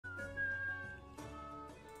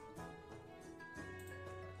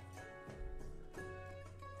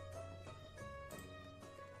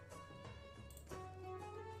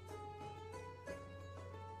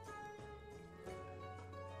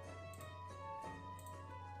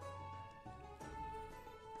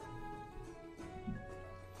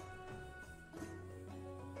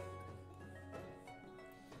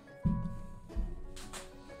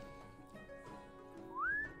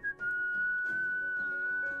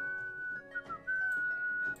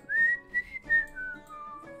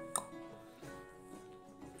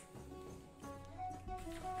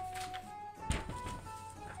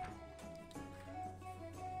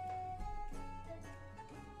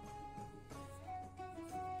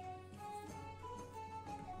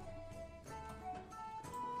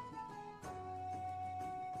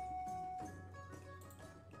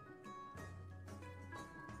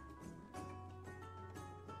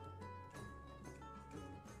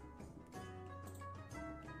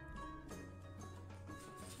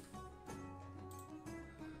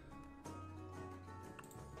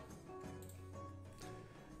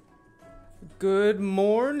Good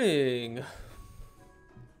morning.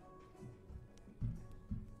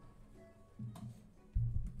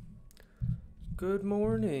 Good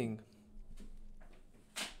morning.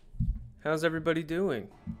 How's everybody doing?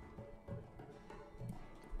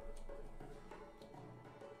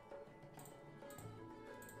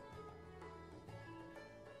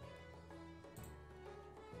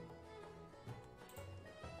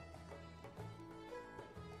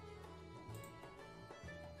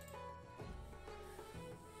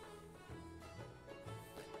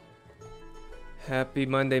 Happy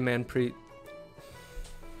Monday, Manpreet.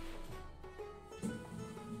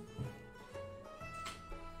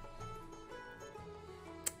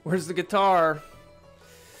 Where's the guitar?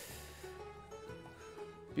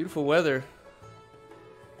 Beautiful weather.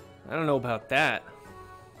 I don't know about that.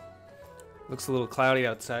 Looks a little cloudy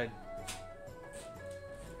outside.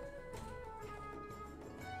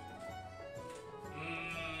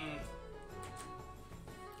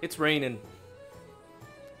 It's raining.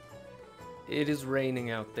 It is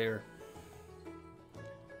raining out there.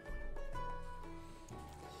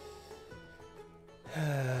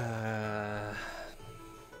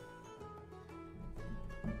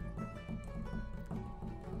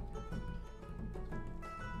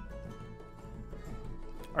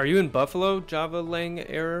 Are you in Buffalo, Java Lang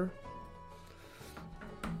error?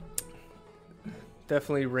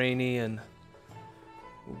 Definitely rainy and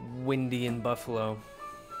windy in Buffalo.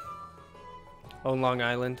 On Long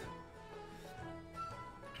Island.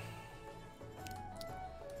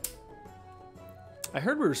 I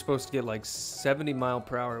heard we were supposed to get like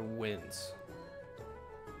 70-mile-per-hour winds.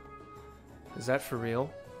 Is that for real?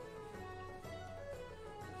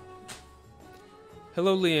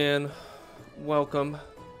 Hello, Leanne. Welcome.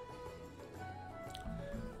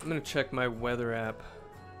 I'm gonna check my weather app.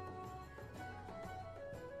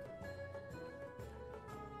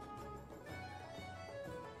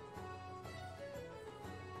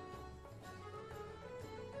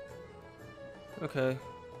 Okay.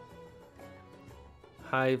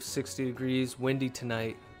 High of 60 degrees, windy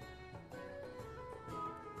tonight.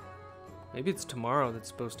 Maybe it's tomorrow that's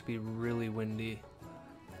supposed to be really windy.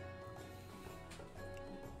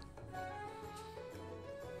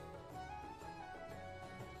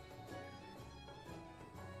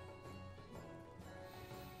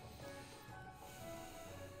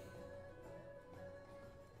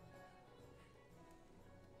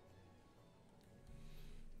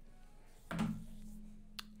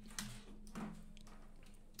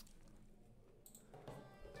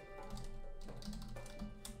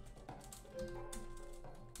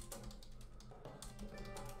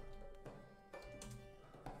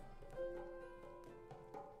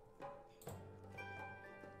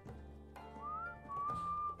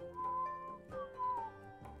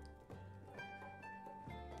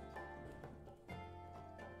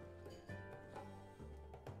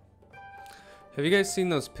 Have you guys seen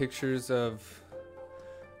those pictures of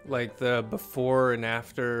like the before and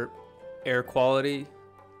after air quality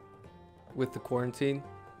with the quarantine?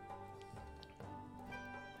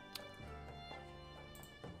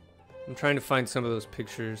 I'm trying to find some of those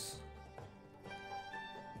pictures.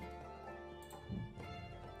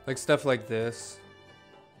 Like stuff like this.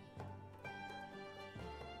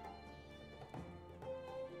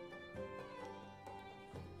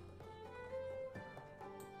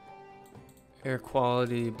 Air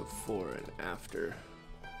quality before and after.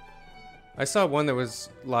 I saw one that was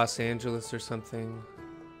Los Angeles or something.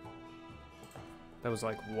 That was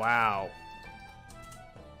like, wow.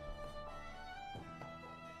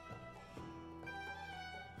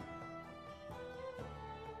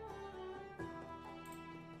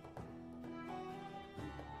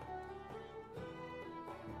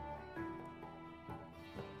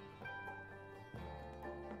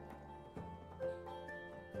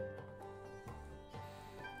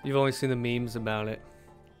 You've only seen the memes about it.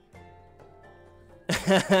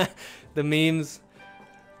 The memes.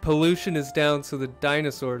 Pollution is down, so the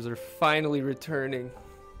dinosaurs are finally returning.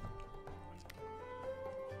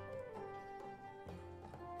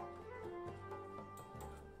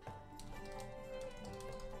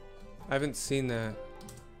 I haven't seen that.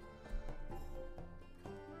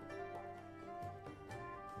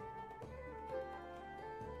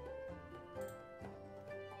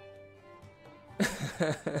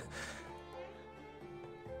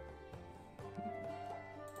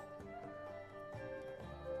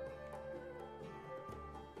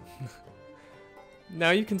 Now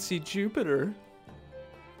you can see Jupiter.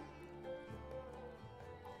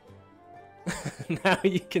 Now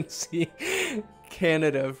you can see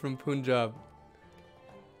Canada from Punjab.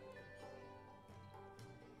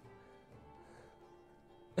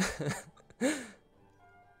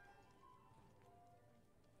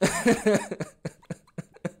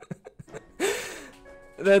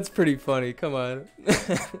 That's pretty funny. Come on.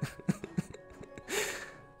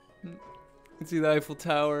 You can see the Eiffel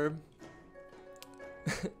Tower.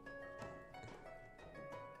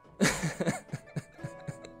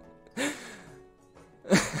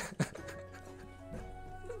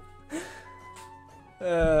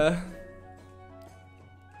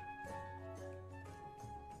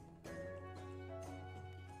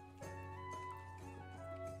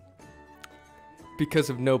 Because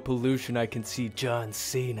of no pollution, I can see John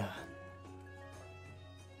Cena.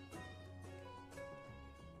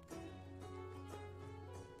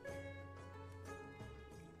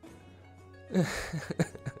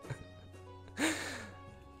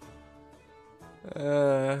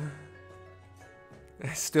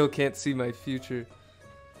 I still can't see my future.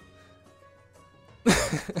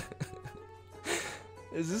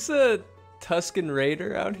 Is this a Tusken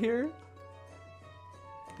Raider out here?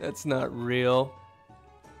 That's not real.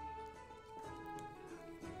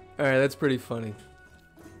 Alright, that's pretty funny.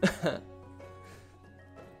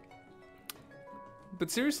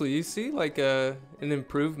 But seriously, you see like an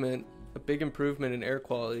improvement, a big improvement in air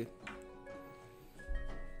quality.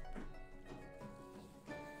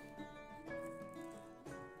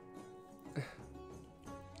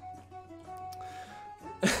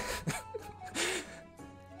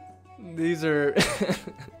 These are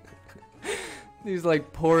these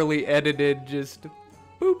like poorly edited, just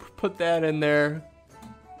boop, put that in there.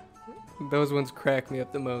 Those ones crack me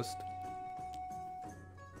up the most.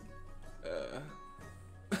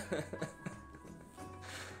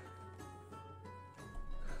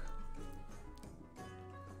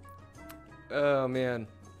 Oh man.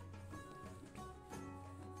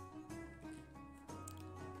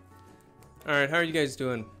 All right, how are you guys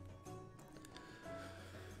doing?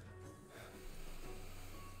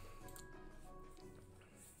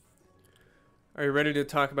 Are you ready to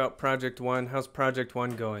talk about Project One? How's Project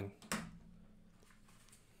One going?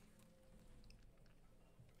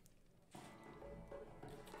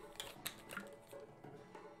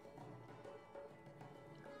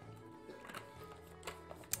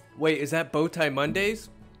 Wait, is that Bowtie Mondays?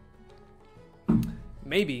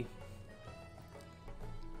 Maybe.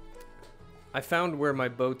 I found where my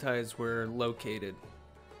bow ties were located.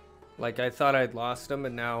 Like, I thought I'd lost them,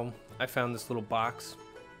 and now I found this little box.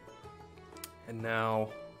 And now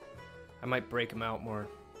I might break them out more.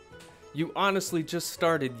 You honestly just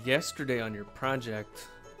started yesterday on your project.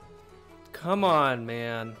 Come on,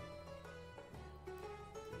 man.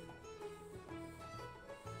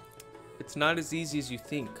 It's not as easy as you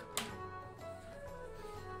think.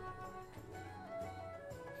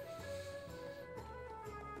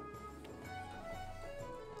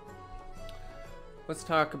 Let's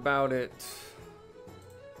talk about it.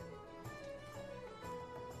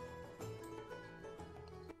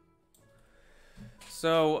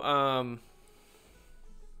 So,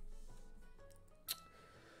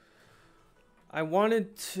 I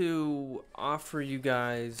wanted to offer you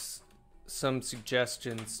guys some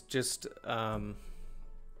suggestions, just,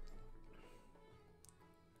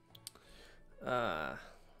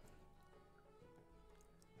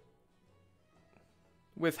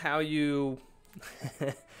 with how you,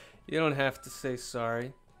 you don't have to say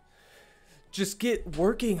sorry. Just get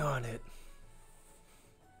working on it.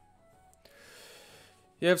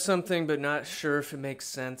 You have something but not sure if it makes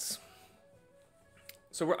sense.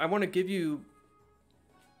 So I want to give you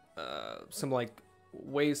some like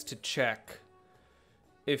ways to check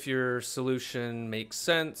if your solution makes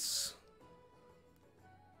sense.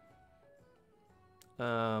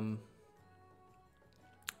 And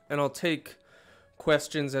I'll take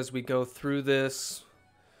questions as we go through this.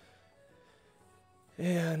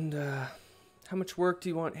 And how much work do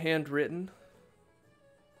you want handwritten?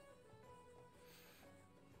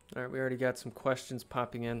 All right, we already got some questions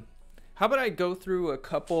popping in. How about I go through a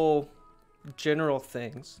couple general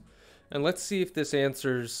things, and let's see if this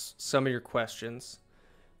answers some of your questions.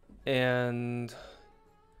 And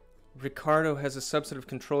Ricardo has a subset of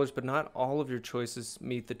controllers, but not all of your choices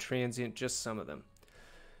meet the transient, just some of them.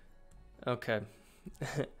 Okay.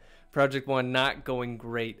 Project One not going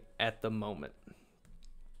great at the moment.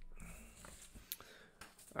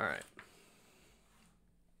 All right.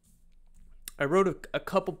 I wrote a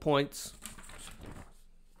couple points.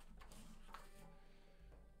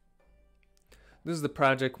 This is the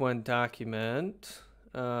Project One document.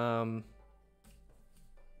 So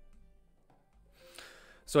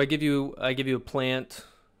I give you a plant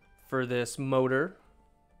for this motor,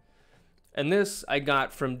 and this I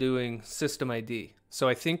got from doing System ID. So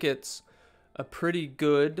I think it's a pretty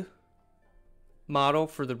good model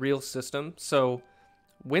for the real system. So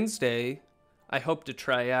Wednesday, I hope to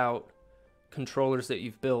try out controllers that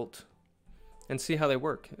you've built and see how they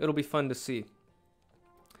work. It'll be fun to see.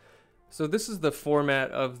 So this is the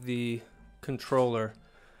format of the controller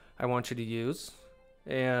I want you to use.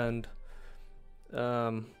 And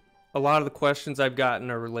a lot of the questions I've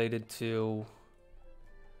gotten are related to,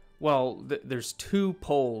 well, there's two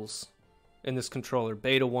poles in this controller,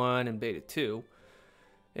 beta 1 and beta 2.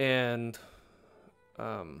 And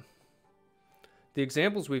the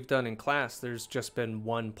examples we've done in class, there's just been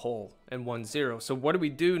one pole and 1 0. So what do we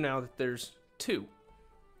do now that there's two?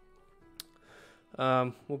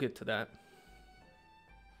 We'll get to that.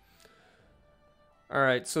 All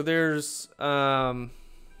right, so there's some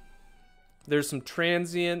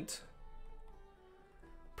transient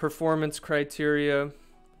performance criteria,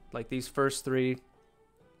 like these first three.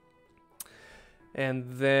 And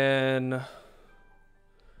then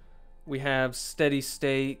we have steady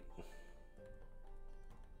state.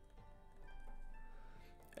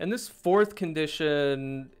 And this fourth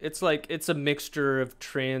condition, it's a mixture of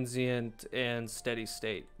transient and steady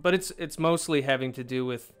state. But it's mostly having to do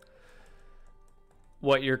with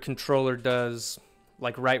what your controller does,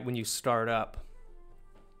 like right when you start up.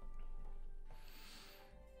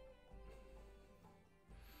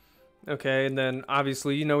 Okay, and then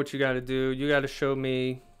obviously you know what you got to do. You got to show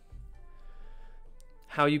me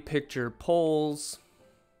how you picked your poles,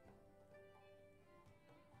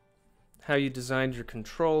 how you designed your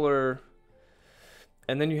controller,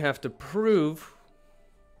 and then you have to prove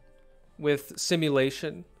with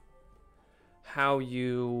simulation how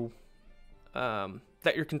you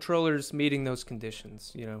that your controller's meeting those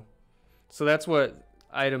conditions, you know. So that's what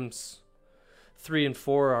items 3 and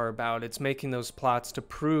 4 are about. It's making those plots to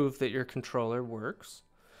prove that your controller works.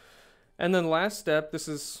 And then last step, this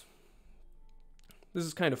is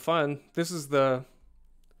kind of fun. This is the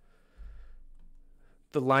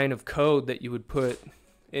line of code that you would put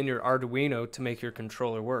in your Arduino to make your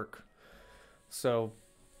controller work. So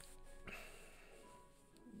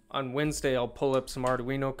on Wednesday, I'll pull up some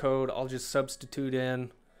Arduino code. I'll just substitute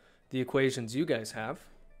in the equations you guys have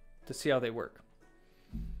to see how they work.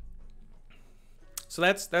 So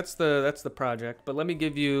that's the project. But let me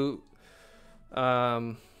give you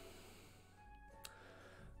some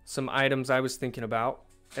items I was thinking about,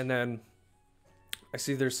 and then I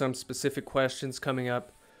see there's some specific questions coming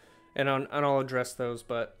up, and I'll address those.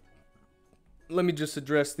 But let me just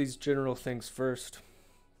address these general things first.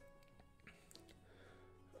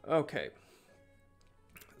 Okay,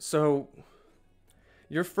 so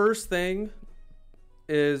your first thing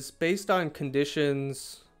is based on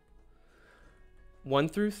conditions 1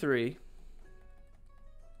 through 3.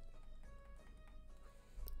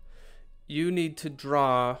 You need to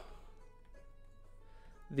draw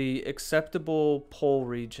the acceptable pole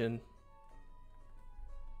region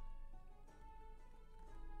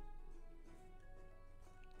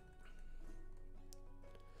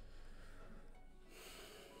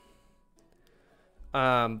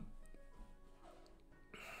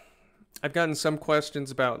I've gotten some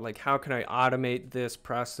questions about like how can I automate this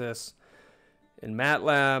process in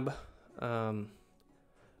MATLAB.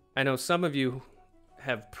 I know some of you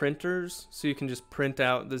have printers, so you can just print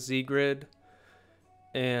out the Z-grid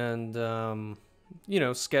and you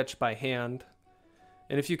know, sketch by hand.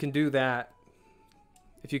 And if you can do that,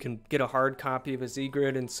 if you can get a hard copy of a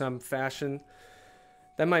Z-grid in some fashion,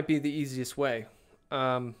 that might be the easiest way.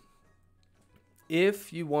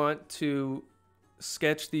 If you want to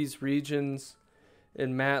sketch these regions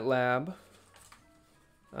in MATLAB,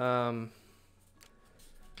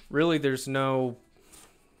 really there's no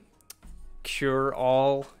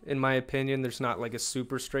cure-all, in my opinion. There's not like a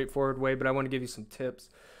super straightforward way, but I want to give you some tips.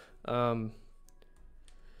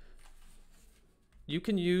 You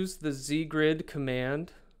can use the Z-grid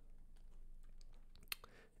command,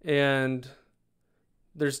 and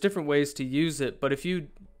there's different ways to use it, but if you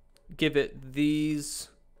give it these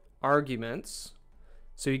arguments,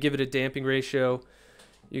 so you give it a damping ratio,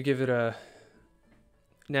 you give it a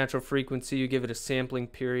natural frequency, you give it a sampling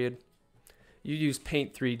period, you use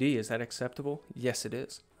Paint 3D, is that acceptable? Yes, it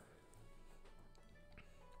is.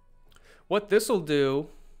 What this will do,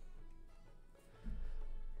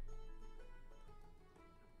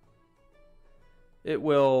 it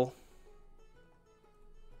will,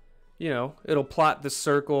 you know, it'll plot the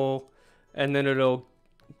circle, and then it'll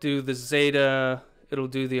do the zeta, it'll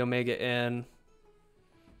do the omega n.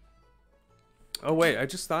 Oh wait, I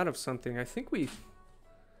just thought of something. I think we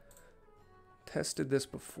tested this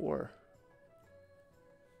before.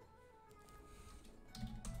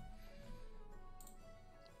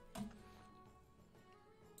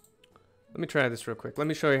 Let me try this real quick. Let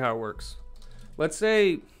me show you how it works. let's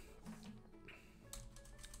say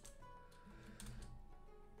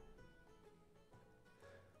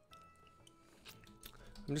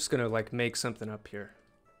I'm just gonna like make something up here.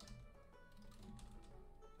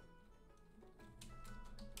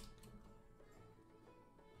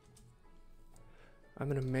 I'm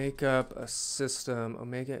gonna make up a system,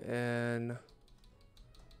 omega n.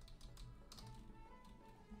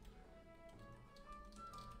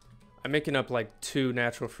 I'm making up like 2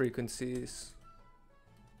 natural frequencies.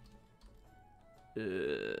 Or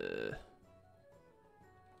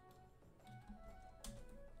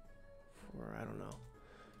I don't know.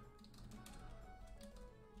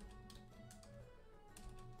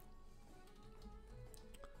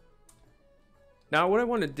 Now what I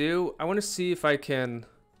want to do, I want to see if I can,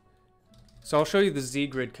 so I'll show you the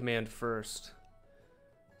zgrid command first.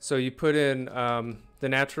 So you put in the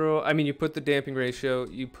natural, you put the damping ratio,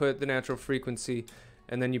 you put the natural frequency,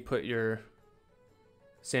 and then you put your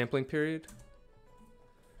sampling period.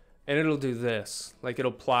 And it'll do this, like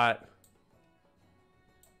it'll plot.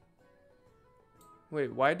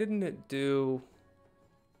 Wait, why didn't it do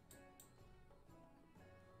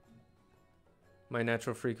my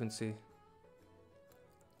natural frequency?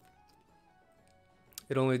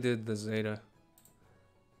 It only did the zeta.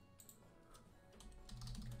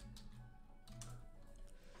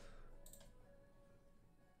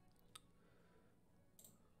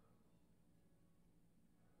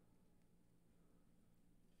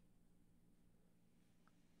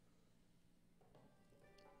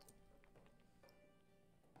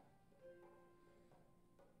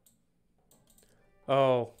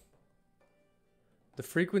 Oh. The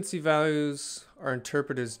frequency values are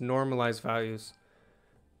interpreted as normalized values.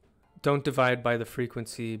 Don't divide by the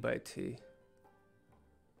frequency by t.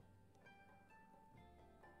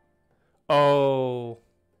 Oh.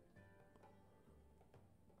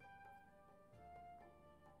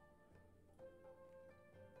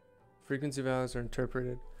 Frequency values are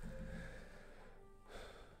interpreted.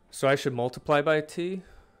 So I should multiply by t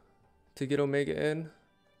to get omega n.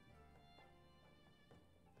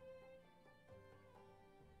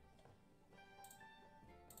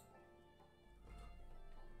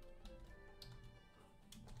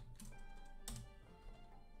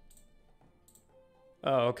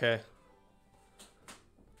 Oh, okay.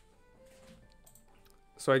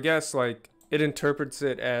 So I guess like it interprets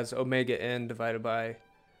it as omega n divided by,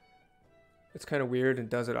 it's kind of weird and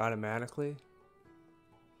does it automatically.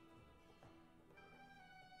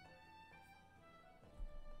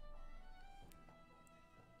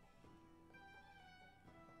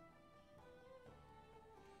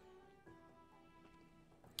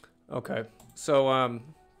 Okay. So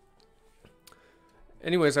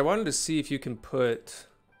anyways, I wanted to see if you can put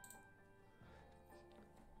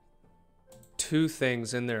 2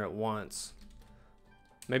 things in there at once.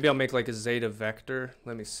 Maybe I'll make like a zeta vector.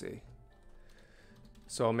 Let me see.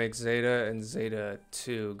 So I'll make zeta and zeta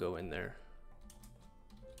 2 go in there.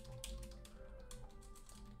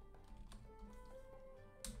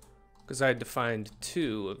 Because I defined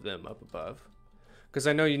 2 of them up above. Because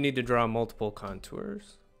I know you need to draw multiple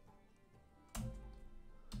contours.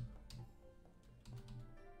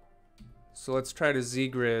 So let's try to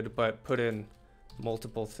zgrid, but put in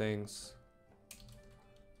multiple things.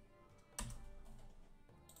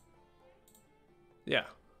 Yeah.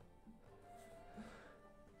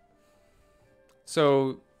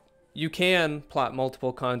 So you can plot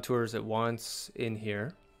multiple contours at once in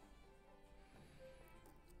here.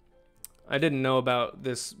 I didn't know about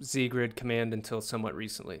this zgrid command until somewhat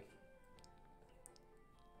recently.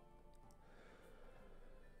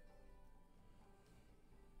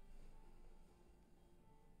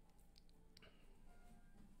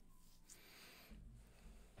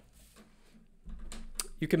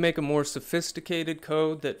 You can make a more sophisticated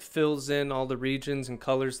code that fills in all the regions and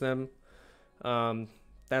colors them.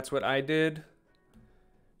 That's what I did,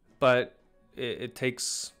 but it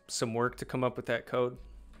takes some work to come up with that code.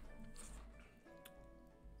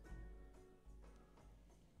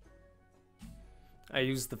 I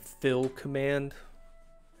use the fill command.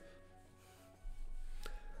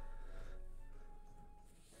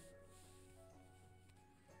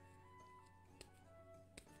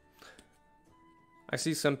 I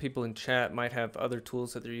see some people in chat might have other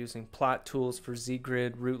tools that they're using. Plot tools for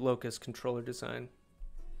zgrid, root locus, controller design.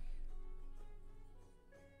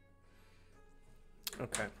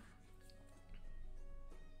 Okay.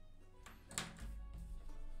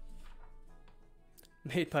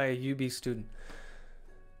 Made by a UB student.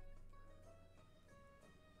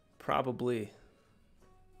 Probably.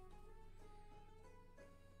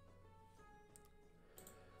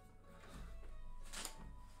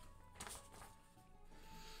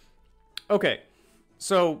 Okay,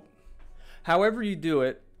 so however you do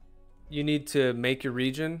it, you need to make your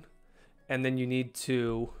region, and then you need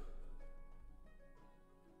to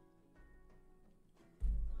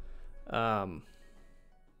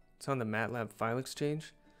it's on the MATLAB file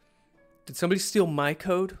exchange. Did somebody steal my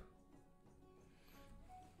code?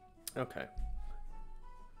 Okay.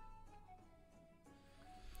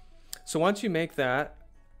 So once you make that,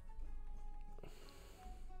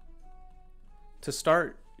 to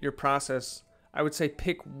start your process, I would say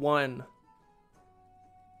pick one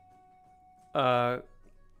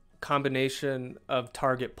combination of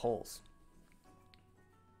target poles.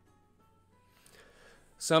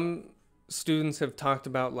 Some students have talked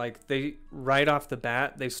about, like, they right off the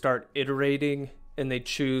bat they start iterating and they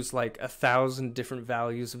choose like 1,000 different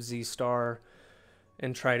values of Z star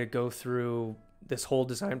and try to go through this whole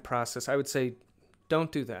design process. I would say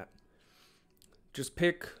don't do that. Just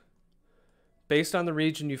pick, based on the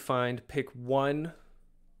region you find, pick one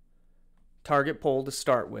target pole to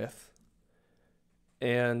start with,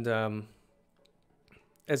 and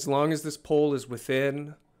as long as this pole is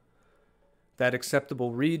within that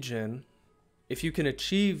acceptable region, if you can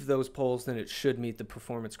achieve those poles, then it should meet the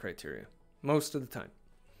performance criteria most of the time.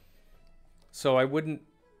 So I wouldn't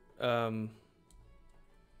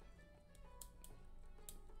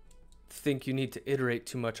think you need to iterate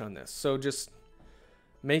too much on this. So just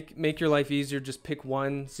make your life easier. Just pick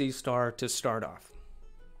one Z star to start off.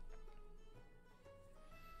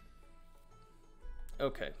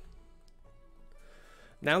 Okay.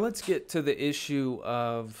 Now let's get to the issue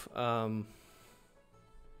of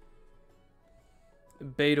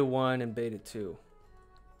beta 1 and beta 2.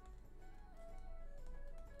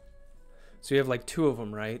 So you have like two of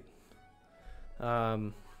them, right?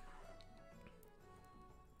 Don't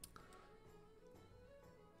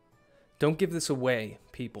give this away,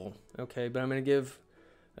 people, okay? But I'm going to give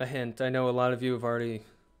a hint. I know a lot of you have already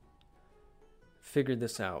figured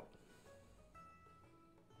this out.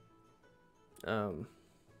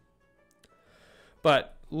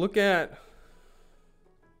 But look at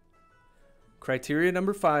criteria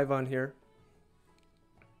number 5 on here.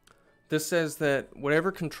 This says that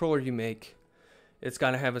whatever controller you make, it's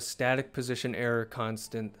got to have a static position error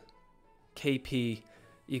constant, KP,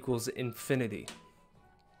 equals infinity.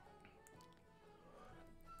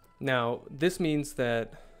 Now, this means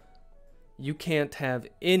that you can't have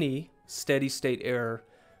any steady state error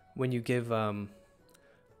when you give a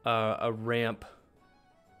ramp,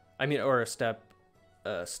 or a step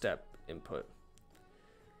input.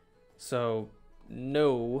 So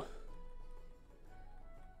no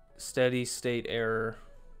steady state error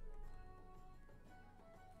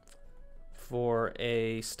for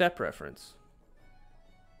a step reference.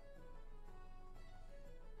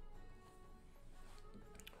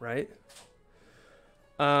 Right?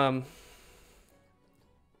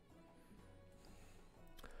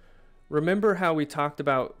 Remember how we talked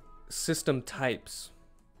about system types?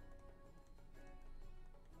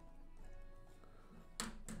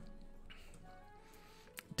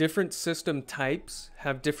 Different system types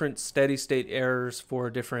have different steady state errors for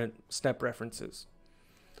different step references.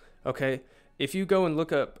 Okay, if you go and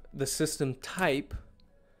look up the system type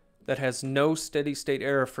that has no steady state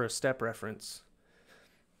error for a step reference,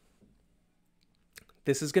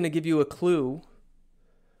 this is going to give you a clue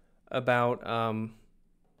about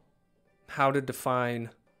how to define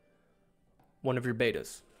one of your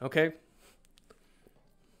betas, okay?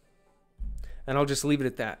 And I'll just leave it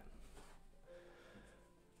at that.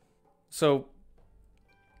 So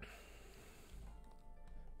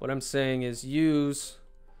what I'm saying is use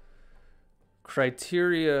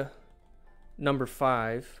criteria number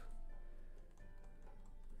 5,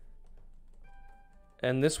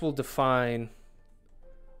 and this will define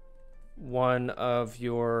one of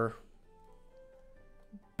your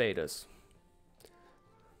betas.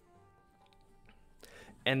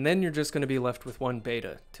 And then you're just going to be left with one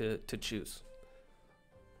beta to choose.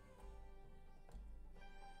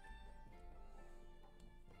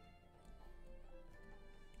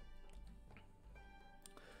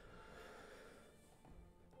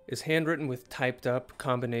 Is handwritten with typed up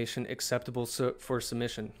combination acceptable for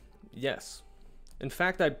submission? Yes. In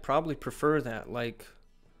fact, I'd probably prefer that. Like,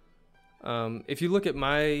 if you look at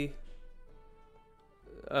my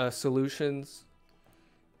solutions,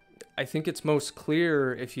 I think it's most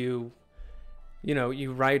clear if you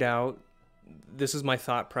write out, this is my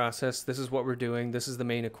thought process, this is what we're doing, this is the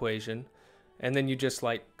main equation, and then you just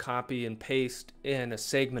like copy and paste in a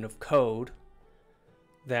segment of code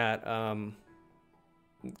that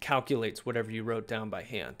calculates whatever you wrote down by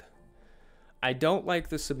hand. I don't like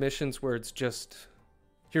the submissions where it's just,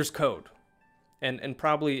 here's code. And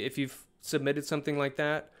probably if you've submitted something like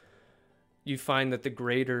that, you find that the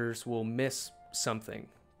graders will miss something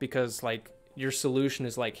because like your solution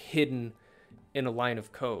is like hidden in a line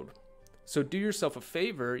of code. So do yourself a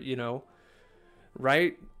favor, you know,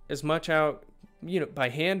 write as much out, you know, by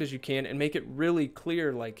hand as you can and make it really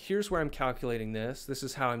clear, like, here's where I'm calculating this. This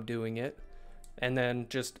is how I'm doing it. And then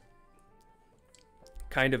just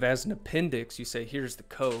kind of as an appendix, you say, here's the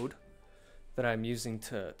code that I'm using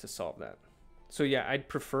to solve that. So yeah, I'd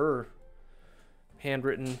prefer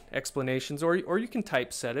handwritten explanations, or you can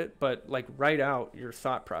typeset it, but like write out your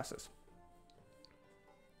thought process.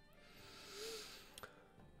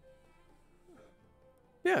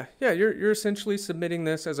 Yeah, you're essentially submitting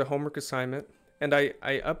this as a homework assignment, and I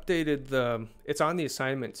updated it's on the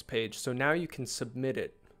assignments page, so now you can submit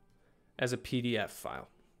it as a PDF file.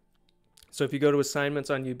 So if you go to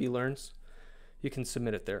assignments on UB Learns, you can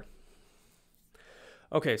submit it there.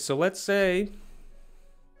 Okay, so let's say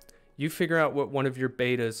you figure out what one of your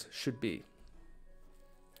betas should be,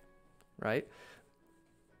 right?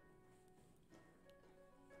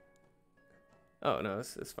 Oh, no,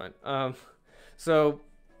 it's fine. So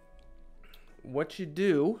what you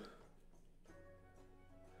do,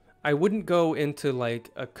 I wouldn't go into like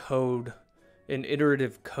an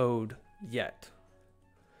iterative code yet.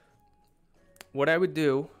 What I would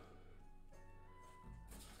do,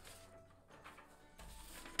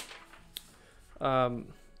 do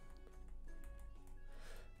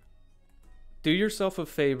yourself a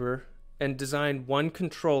favor and design one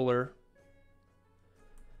controller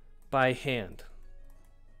by hand.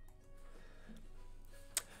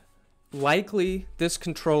 Likely, this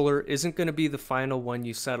controller isn't going to be the final one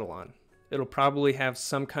you settle on. It'll probably have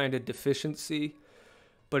some kind of deficiency.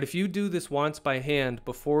 But if you do this once by hand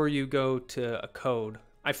before you go to a code,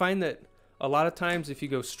 I find that a lot of times if you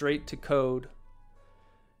go straight to code,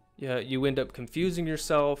 yeah, you end up confusing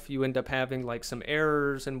yourself. You end up having like some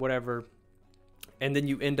errors and whatever. And then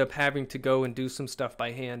you end up having to go and do some stuff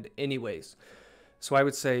by hand anyways. So I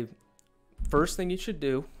would say, first thing you should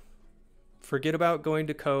do, forget about going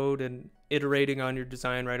to code and iterating on your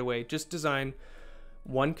design right away. Just design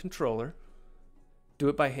one controller. Do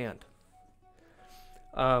it by hand.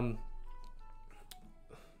 Now,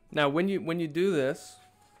 when you do this,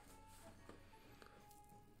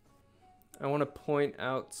 I want to point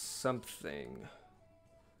out something.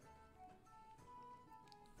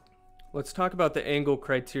 Let's talk about the angle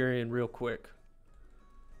criterion real quick.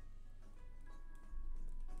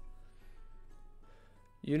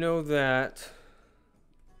 You know that,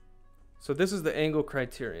 so this is the angle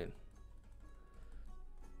criterion.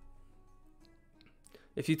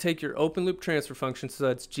 If you take your open loop transfer function, so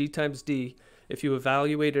that's g times d, if you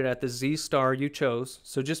evaluate it at the z star you chose,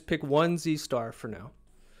 so just pick one z star for now,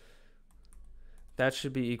 that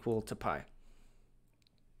should be equal to pi.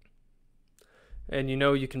 And you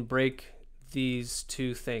know you can break these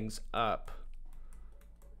two things up.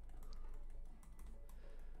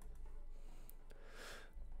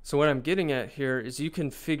 So what I'm getting at here is you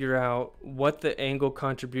can figure out what the angle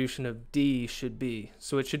contribution of d should be.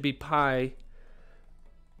 So it should be pi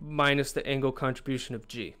minus the angle contribution of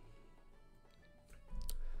g.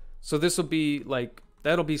 So this will be like,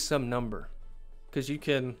 that'll be some number, because you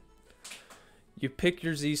pick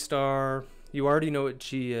your z star, you already know what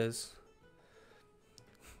g is.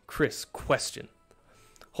 Chris, question.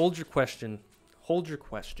 Hold your question. Hold your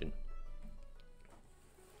question.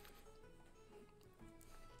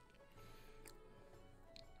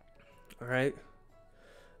 All right.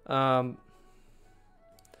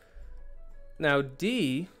 Now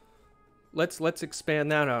D, let's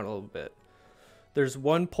expand that out a little bit. There's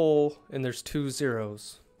one pole and there's two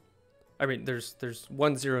zeros. I mean, there's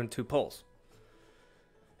 1 0 and 2 poles.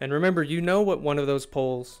 And remember, you know what one of those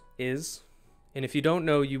poles is. And if you don't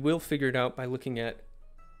know, you will figure it out by looking at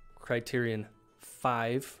criterion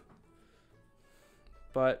 5.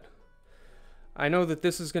 But I know that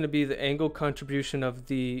this is going to be the angle contribution of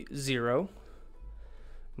the 0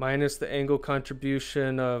 minus the angle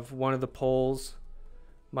contribution of one of the poles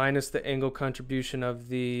minus the angle contribution of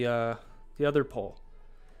the other pole.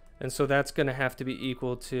 And so that's going to have to be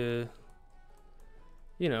equal to,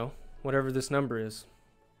 you know, whatever this number is.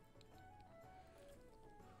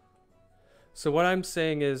 So what I'm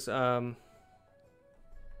saying is you're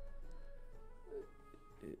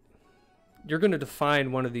going to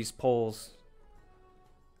define one of these poles.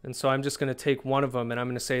 And so I'm just going to take one of them and I'm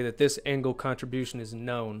going to say that this angle contribution is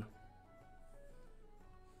known.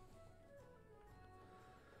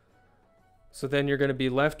 So then you're going to be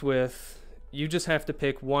left with, you just have to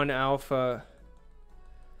pick one alpha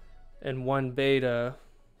and one beta.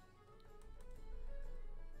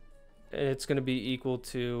 And it's going to be equal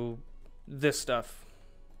to this stuff.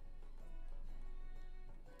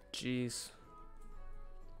 Jeez.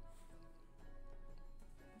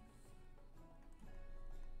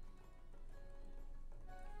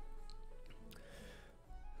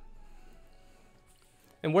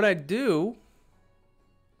 And what I do,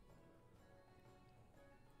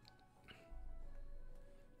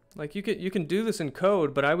 like you can do this in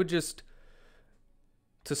code, but I would just,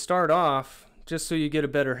 to start off, just so you get a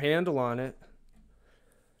better handle on it,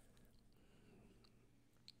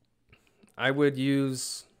 I would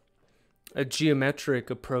use a geometric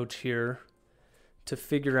approach here to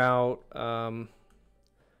figure out a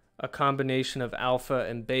combination of alpha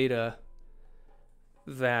and beta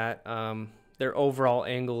that their overall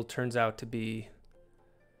angle turns out to be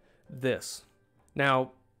this.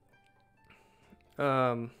 Now,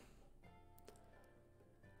 so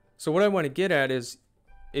what I want to get at is,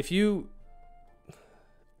 if you,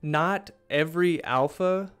 not every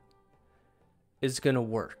alpha is going to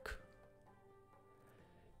work.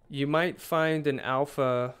 You might find an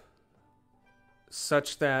alpha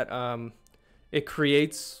such that it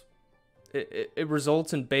creates, it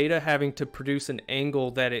results in beta having to produce an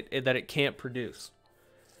angle that it can't produce.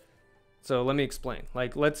 So let me explain.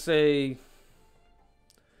 Like let's say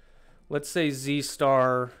Z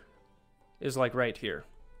star is like right here.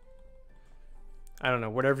 I don't know,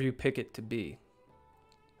 whatever you pick it to be.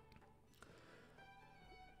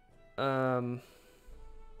 I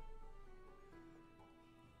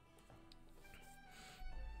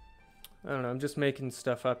don't know, I'm just making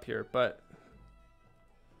stuff up here, but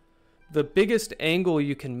the biggest angle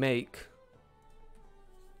you can make,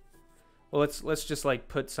 well, let's just like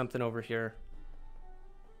put something over here.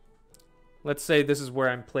 Let's say this is where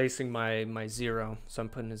I'm placing my 0, so I'm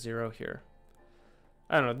putting a 0 here.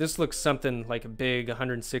 I don't know, this looks something like a big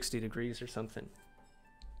 160 degrees or something.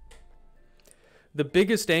 The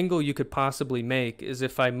biggest angle you could possibly make is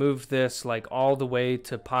if I move this like all the way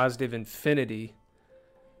to positive infinity.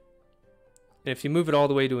 And if you move it all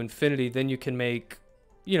the way to infinity, then you can make,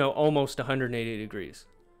 you know, almost 180 degrees.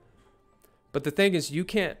 But the thing is, you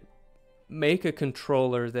can't make a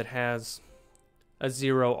controller that has a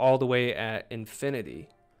 0 all the way at infinity.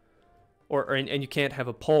 And you can't have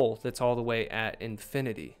a pole that's all the way at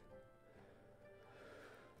infinity.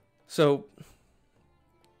 So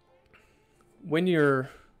when you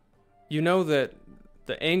know that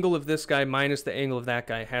the angle of this guy minus the angle of that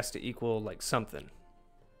guy has to equal like something.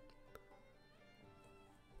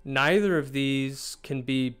 Neither of these can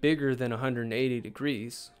be bigger than 180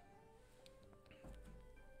 degrees.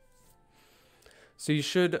 So you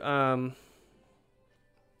should,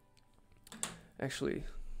 actually,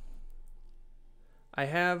 I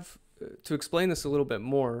have, to explain this a little bit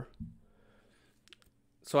more.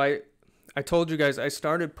 So I told you guys I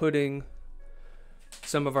started putting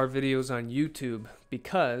some of our videos on YouTube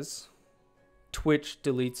because Twitch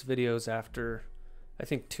deletes videos after, I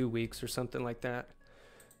think, 2 weeks or something like that.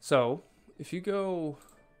 So if you go,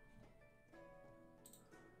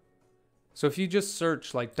 so if you just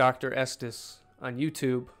search like Dr. Estes on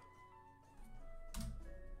YouTube,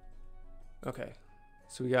 okay,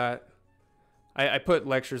 so we got, I put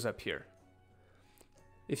lectures up here.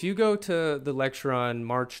 If you go to the lecture on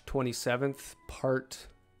March 27th, part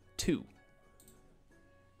 2,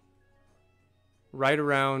 right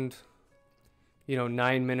around,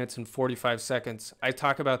 9 minutes and 45 seconds, I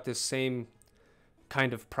talk about this same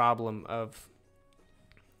kind of problem of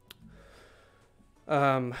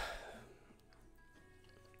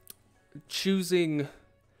choosing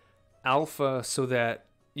alpha so that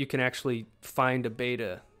you can actually find a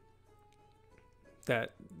beta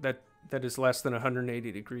that is less than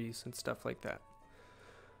 180 degrees and stuff like that.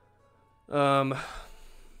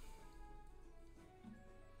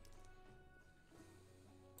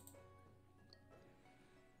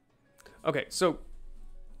 Okay, so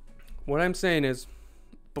what I'm saying is,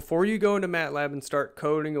 before you go into MATLAB and start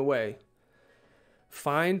coding away,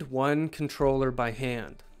 find one controller by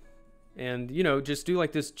hand. And, just do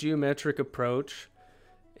like this geometric approach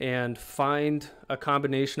and find a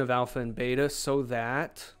combination of alpha and beta so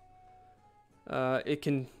that it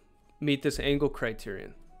can meet this angle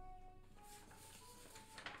criterion.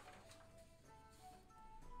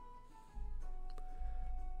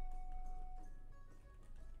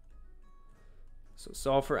 So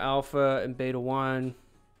solve for alpha and beta 1.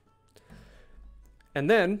 And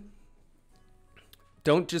then,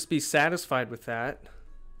 don't just be satisfied with that.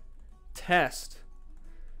 Test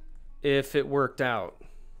if it worked out.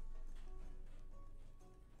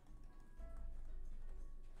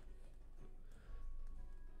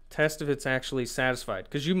 Test if it's actually satisfied.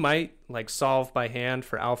 Because you might like solve by hand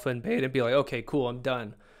for alpha and beta and be like, okay, cool, I'm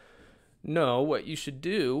done. No, what you should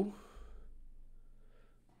do,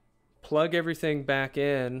 plug everything back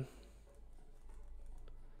in.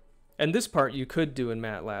 And this part you could do in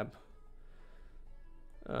MATLAB.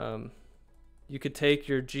 You could take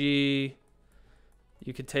your G,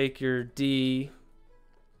 you could take your D,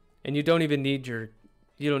 and you don't even need your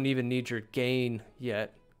gain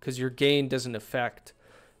yet, because your gain doesn't affect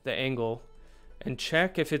the angle, and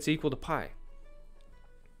check if it's equal to pi.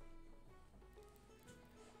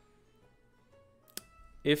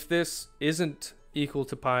 If this isn't equal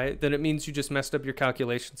to pi, then it means you just messed up your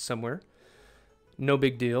calculations somewhere. No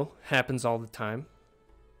big deal. Happens all the time.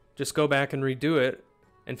 Just go back and redo it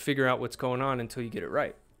and figure out what's going on until you get it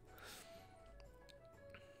right.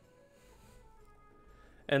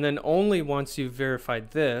 And then only once you've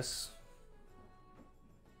verified this,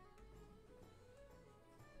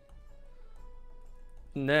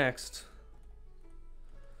 next,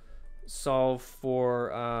 solve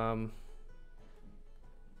for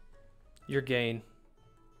your gain.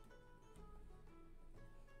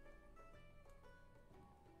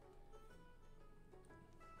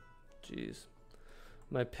 Jeez,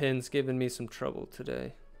 my pen's giving me some trouble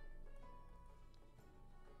today.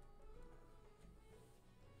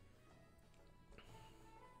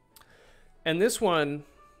 And this one,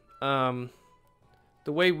 the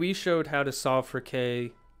way we showed how to solve for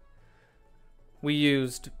K, we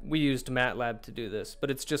used MATLAB to do this, but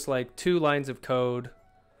it's just like 2 lines of code.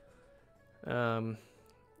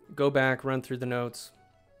 Go back, run through the notes.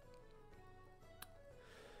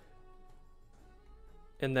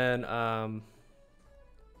 And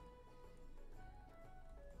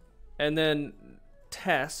then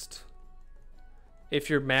test if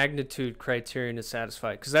your magnitude criterion is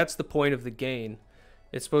satisfied, because that's the point of the gain.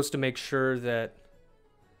 It's supposed to make sure that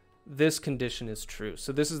this condition is true.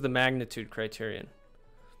 So this is the magnitude criterion.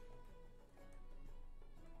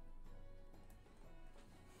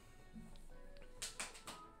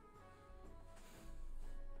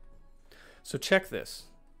 So check this.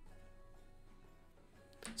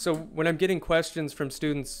 So when I'm getting questions from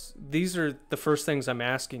students, these are the first things I'm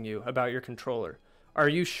asking you about your controller. Are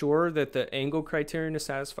you sure that the angle criterion is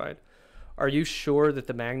satisfied? Are you sure that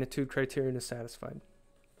the magnitude criterion is satisfied?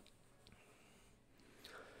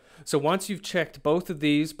 So once you've checked both of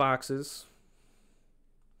these boxes,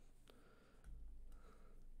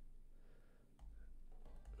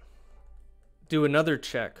 do another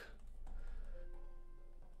check.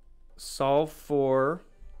 Solve for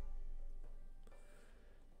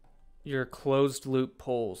your closed loop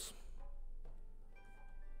poles.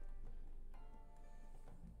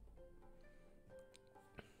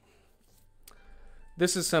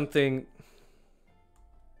 This is something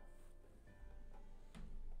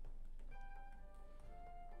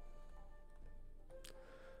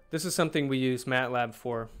we use MATLAB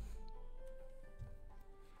for.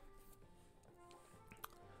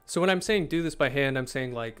 So when I'm saying do this by hand, I'm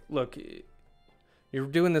saying like, look, you're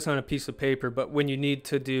doing this on a piece of paper, but when you need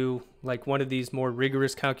to do like one of these more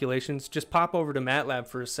rigorous calculations, just pop over to MATLAB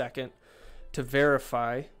for a second to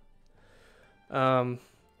verify. And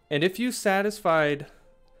if you satisfied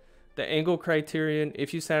the angle criterion,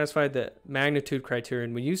 if you satisfied the magnitude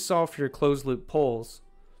criterion, when you solve for your closed loop poles,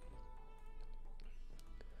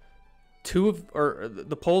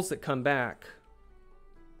 the poles that come back,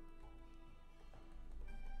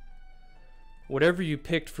 whatever you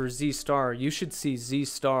picked for Z star, you should see Z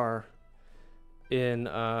star in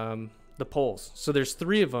the poles. So there's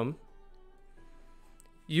 3 of them.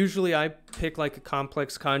 Usually I pick like a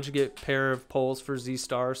complex conjugate pair of poles for Z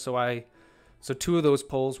star, so 2 of those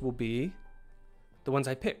poles will be the ones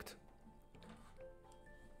I picked.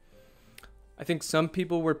 I think some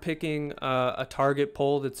people were picking a target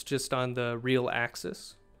pole that's just on the real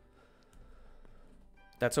axis.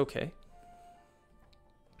 That's okay.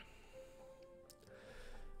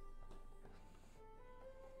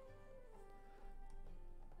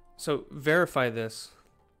 So verify this.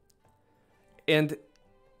 And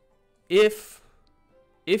if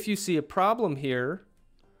you see a problem here,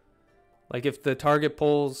 like if the target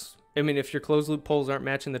poles, if your closed loop poles aren't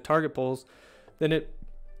matching the target poles, then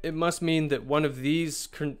it must mean that one of these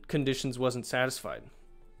conditions wasn't satisfied.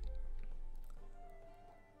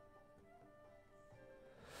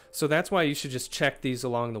 So that's why you should just check these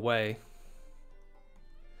along the way.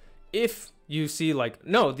 If you see like,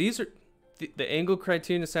 no, these are the angle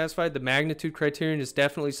criterion is satisfied, the magnitude criterion is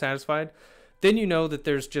definitely satisfied, then you know that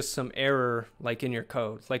there's just some error like in your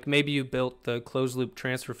code. Like maybe you built the closed loop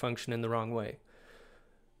transfer function in the wrong way.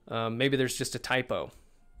 Maybe there's just a typo.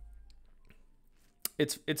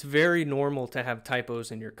 It's very normal to have typos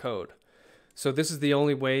in your code. So this is the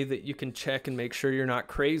only way that you can check and make sure you're not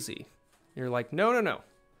crazy. You're like, no, no, no.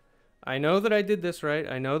 I know that I did this right.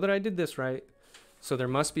 I know that I did this right. So there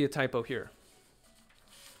must be a typo here.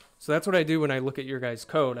 So that's what I do when I look at your guys'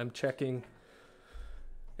 code. I'm checking,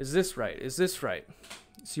 is this right? Is this right?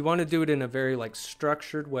 So you want to do it in a very like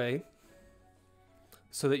structured way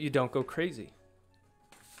so that you don't go crazy.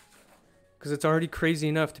 Because it's already crazy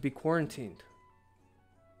enough to be quarantined.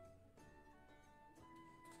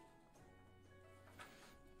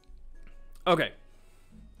 Okay.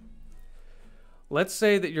 Let's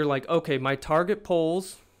say that you're like, okay, my target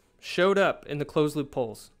polls showed up in the closed loop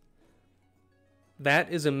polls.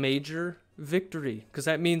 That is a major victory because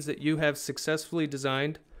that means that you have successfully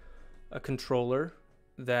designed a controller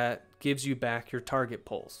that gives you back your target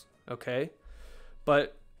polls. Okay.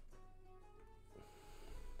 But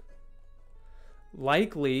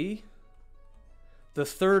likely the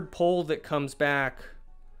third poll that comes back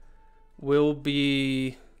will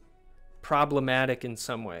be problematic in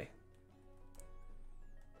some way.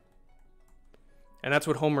 And that's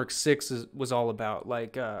what homework 6 was all about,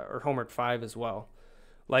 like, or homework 5 as well.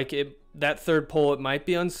 Like that third poll, it might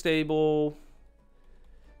be unstable.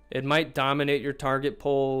 It might dominate your target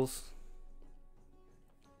polls.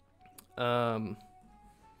 It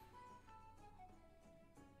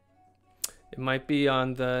might be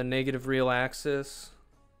on the negative real axis.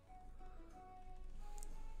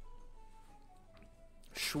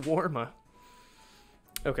 Shawarma.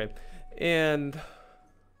 Okay. And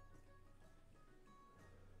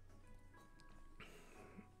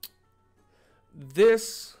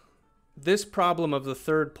this problem of the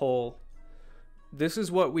third poll, this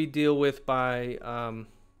is what we deal with by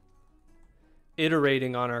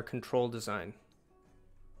iterating on our control design.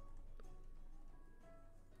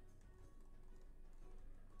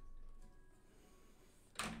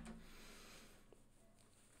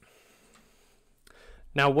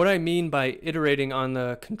 Now, what I mean by iterating on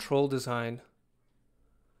the control design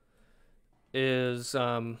is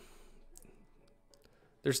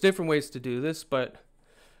there's different ways to do this, but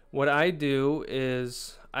what I do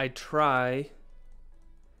is I try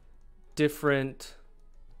different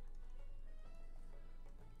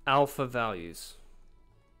alpha values.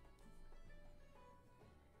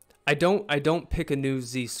 I don't pick a new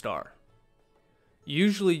Z star.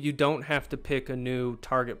 Usually you don't have to pick a new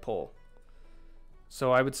target poll.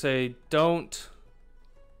 So I would say don't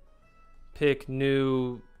pick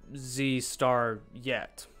new Z star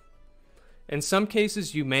yet. In some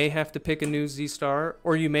cases, you may have to pick a new Z star,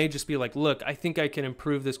 or you may just be like, look, I think I can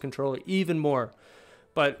improve this controller even more.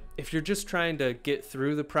 But if you're just trying to get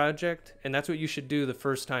through the project, and that's what you should do the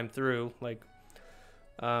first time through, like,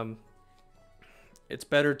 it's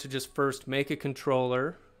better to just first make a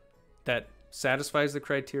controller that satisfies the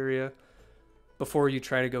criteria before you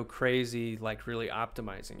try to go crazy, like really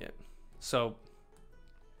optimizing it. So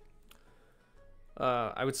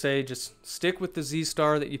I would say just stick with the Z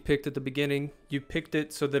star that you picked at the beginning. You picked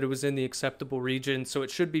it so that it was in the acceptable region, so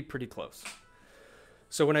it should be pretty close.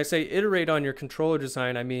 So when I say iterate on your controller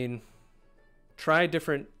design, I mean try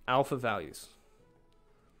different alpha values.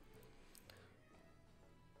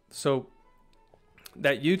 So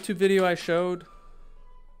that YouTube video I showed,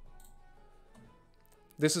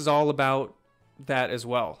 this is all about that as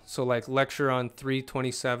well. So like lecture on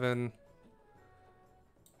 327,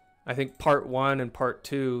 I think part 1 and part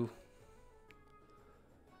 2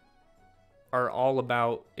 are all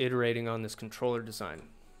about iterating on this controller design.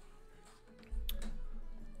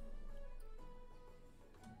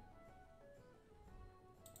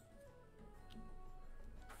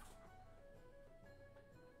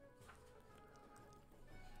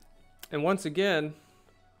 And once again,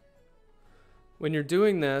 when you're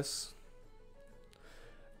doing this,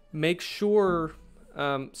 make sure,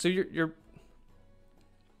 so you're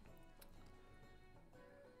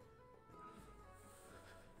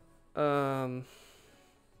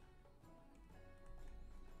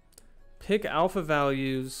pick alpha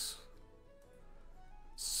values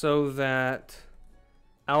so that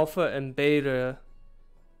alpha and beta,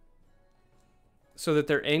 so that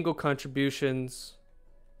their angle contributions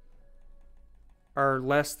are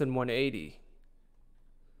less than 180,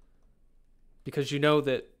 because you know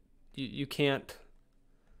that you can't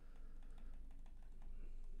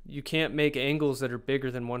make angles that are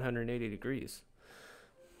bigger than 180 degrees,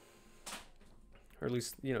 or at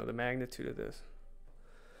least, you know, the magnitude of this.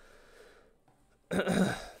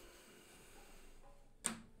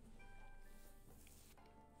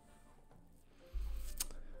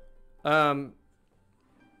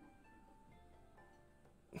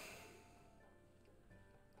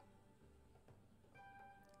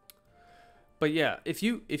 But yeah, if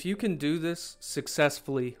you can do this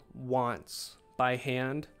successfully once by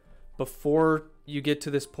hand before you get to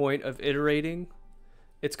this point of iterating,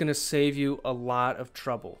 it's going to save you a lot of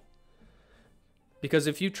trouble. Because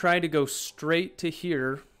if you try to go straight to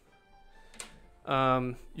here,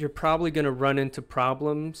 you're probably going to run into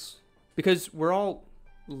problems, because we're all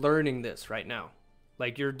learning this right now.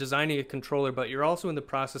 Like, you're designing a controller, but you're also in the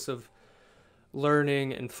process of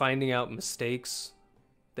learning and finding out mistakes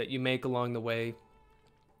that you make along the way.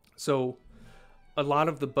 So a lot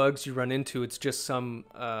of the bugs you run into, it's just some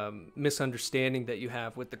misunderstanding that you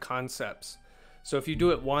have with the concepts. So if you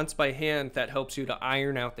do it once by hand, that helps you to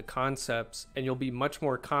iron out the concepts, and you'll be much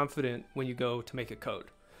more confident when you go to make a code.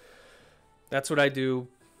 That's what I do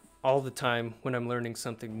all the time when I'm learning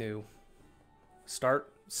something new.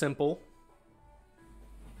 Start simple.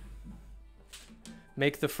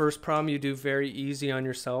 Make the first problem you do very easy on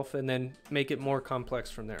yourself, and then make it more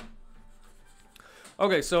complex from there.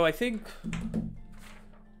 Okay, so I think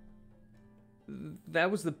that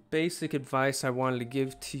was the basic advice I wanted to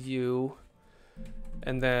give to you.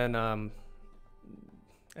 And then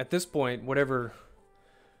at this point, whatever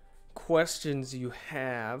questions you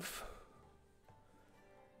have.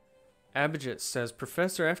 Abhijit says,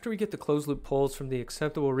 Professor, after we get the closed loop poles from the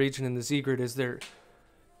acceptable region in the Z-grid, is there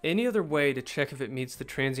any other way to check if it meets the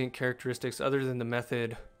transient characteristics other than the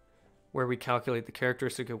method where we calculate the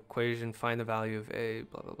characteristic equation, find the value of A,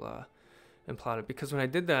 blah, blah, blah, and plot it? Because when I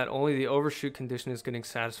did that, only the overshoot condition is getting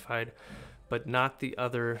satisfied, but not the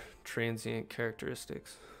other transient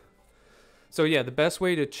characteristics. So yeah, the best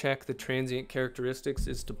way to check the transient characteristics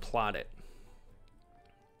is to plot it.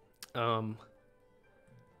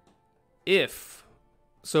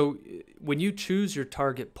 So when you choose your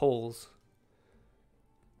target poles,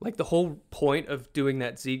 like the whole point of doing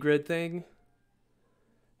that Z-grid thing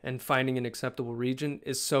and finding an acceptable region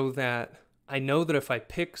is so that I know that if I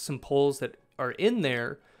pick some poles that are in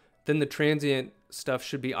there, then the transient stuff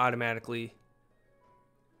should be automatically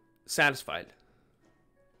satisfied.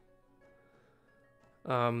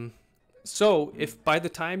 So if by the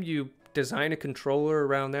time you design a controller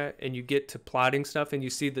around that and you get to plotting stuff and you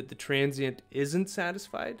see that the transient isn't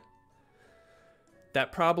satisfied,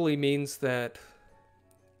 that probably means that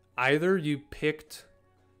either you picked,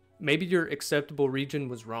 maybe your acceptable region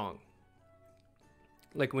was wrong.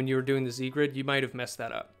 Like when you were doing the Z-grid, you might have messed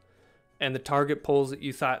that up. And the target poles that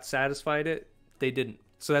you thought satisfied it, they didn't.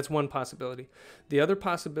 So that's one possibility. The other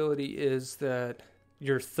possibility is that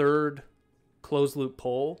your third closed loop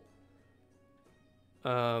pole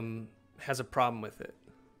has a problem with it.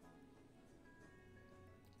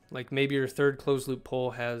 Like maybe your third closed loop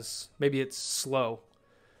pole maybe it's slow,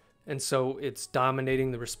 and so it's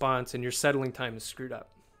dominating the response and your settling time is screwed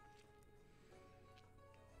up.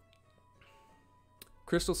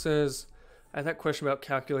 Crystal says, I had that question about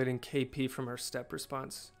calculating KP from our step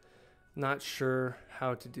response. Not sure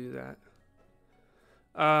how to do that.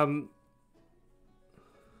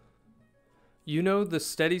 You know, the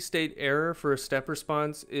steady state error for a step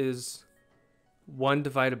response is 1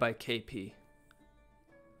 divided by KP.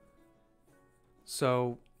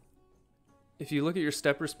 So if you look at your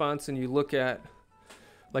step response and you look at,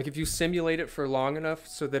 like if you simulate it for long enough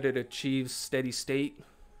so that it achieves steady state,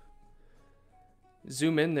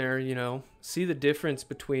 zoom in there, you know, see the difference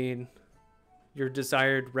between your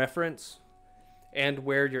desired reference and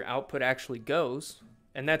where your output actually goes,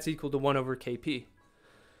 and that's equal to 1 over KP.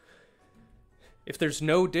 If there's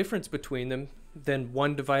no difference between them, then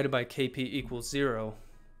 1 divided by KP equals 0,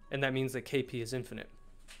 and that means that KP is infinite.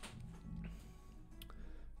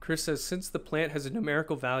 Chris says, since the plant has a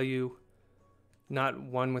numerical value, not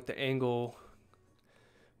 1 with the angle,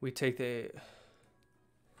 can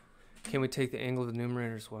we take the angle of the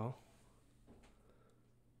numerator as well?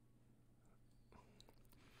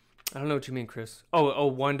 I don't know what you mean, Chris. Oh,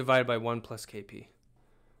 1 divided by 1 plus KP.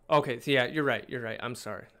 Okay, so yeah, you're right. I'm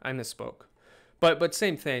sorry. I misspoke. But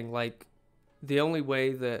same thing, like the only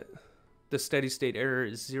way that the steady state error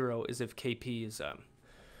is 0 is if KP is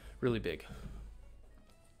really big.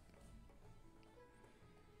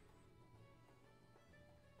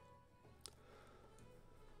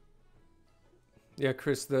 Yeah,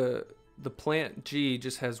 Chris, the plant G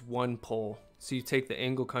just has 1 pole, so you take the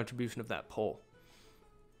angle contribution of that pole.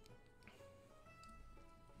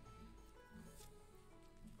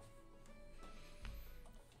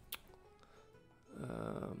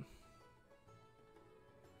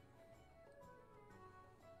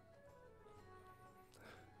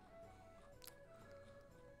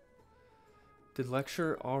 Did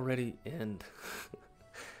lecture already end?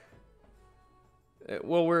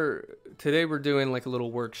 Well, today we're doing like a little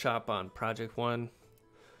workshop on Project One.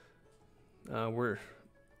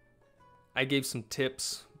 I gave some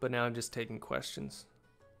tips, but now I'm just taking questions.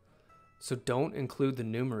 So don't include the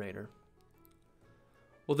numerator.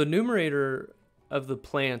 Well, the numerator of the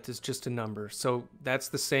plant is just a number, so that's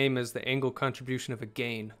the same as the angle contribution of a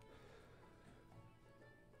gain.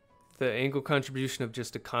 The angle contribution of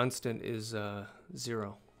just a constant is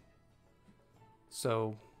 0.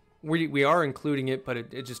 So we are including it, but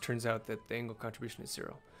it just turns out that the angle contribution is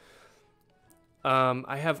 0.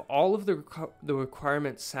 I have all of the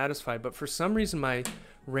requirements satisfied, but for some reason my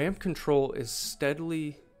ramp control is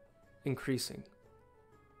steadily increasing.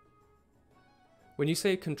 When you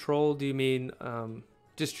say control, do you mean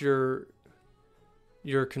just your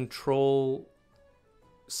control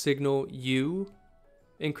signal U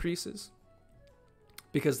increases?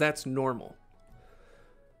 Because that's normal.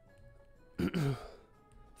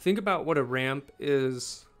 Think about what a ramp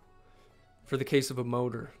is for the case of a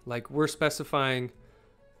motor. Like, we're specifying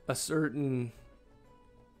a certain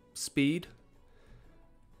speed,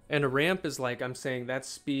 and a ramp is like, I'm saying that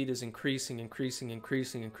speed is increasing.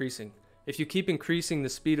 If you keep increasing the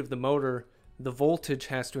speed of the motor, the voltage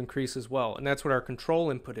has to increase as well, and that's what our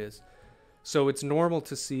control input is. So it's normal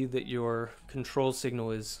to see that your control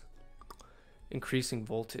signal is increasing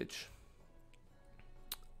voltage.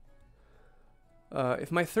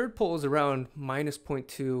 If my third pole is around minus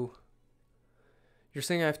 0.2, you're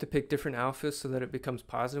saying I have to pick different alphas so that it becomes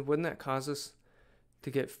positive. Wouldn't that cause us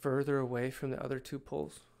to get further away from the other two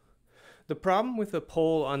poles? The problem with a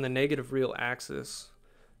pole on the negative real axis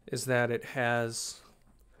is that it has,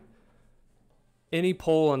 any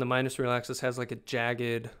pole on the minus real axis has like a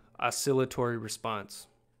jagged oscillatory response.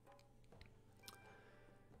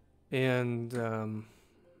 And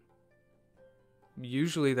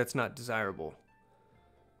usually that's not desirable.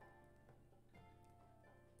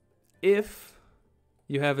 If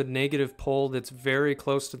you have a negative pole that's very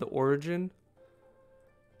close to the origin,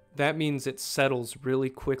 that means it settles really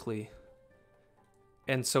quickly.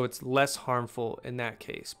 And so it's less harmful in that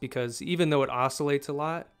case, because even though it oscillates a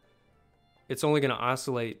lot, it's only going to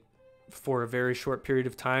oscillate for a very short period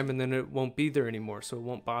of time, and then it won't be there anymore, so it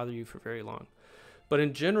won't bother you for very long. But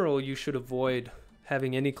in general, you should avoid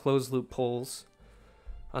having any closed loop poles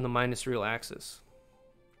on the minus real axis.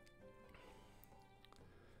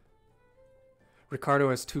 Ricardo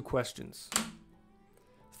has 2 questions.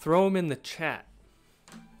 Throw them in the chat.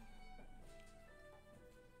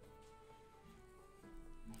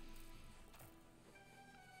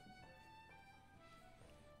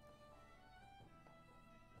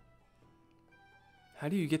 How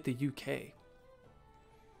do you get the UK?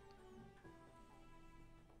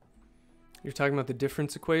 You're talking about the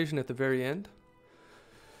difference equation at the very end?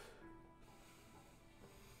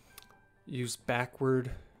 Use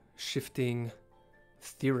backward shifting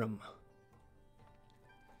theorem.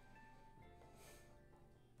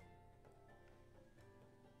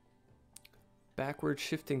 Backward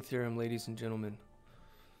shifting theorem, ladies and gentlemen.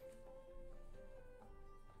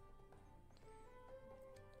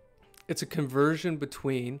 It's a conversion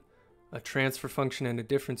between a transfer function and a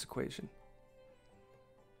difference equation.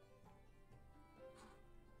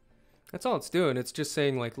 That's all it's doing. It's just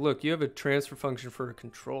saying, like, look, you have a transfer function for a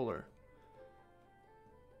controller.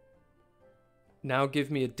 Now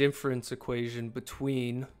give me a difference equation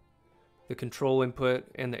between the control input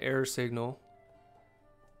and the error signal.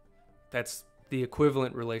 That's the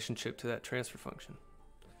equivalent relationship to that transfer function.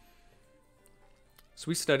 So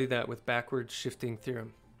we studied that with backward shifting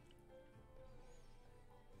theorem.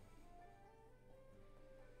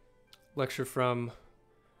 Lecture from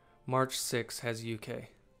March 6 has UK.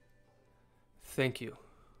 Thank you.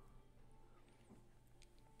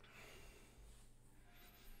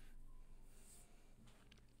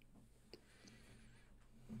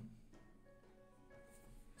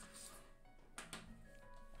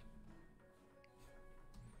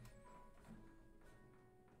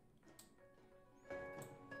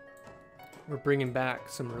 We're bringing back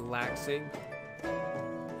some relaxing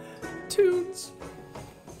tunes.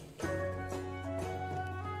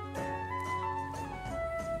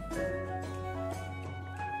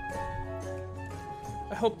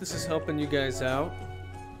 I hope this is helping you guys out.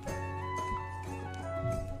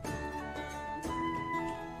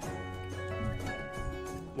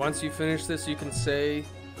 Once you finish this, you can say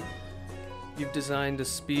you've designed a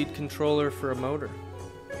speed controller for a motor.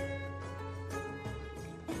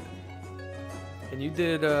 And you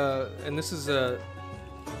did, and this is a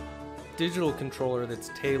digital controller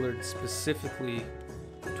that's tailored specifically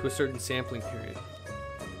to a certain sampling period.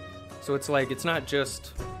 So it's like, it's not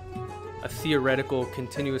just a theoretical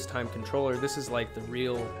continuous time controller. This is like the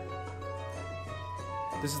real,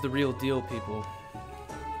 this is the real deal, people.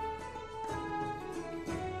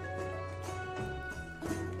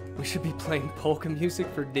 We should be playing polka music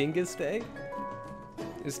for Dingus Day?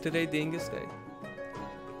 Is today Dingus Day?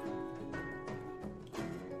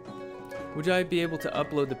 Would I be able to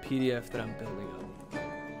upload the PDF that I'm building up?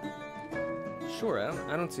 Sure,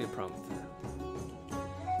 I don't see a problem with that.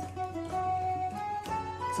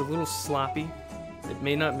 It's a little sloppy. It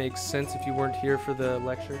may not make sense if you weren't here for the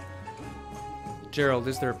lecture. Gerald,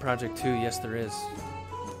 is there a Project 2? Yes, there is.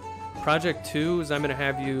 Project 2 is I'm going to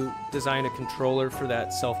have you design a controller for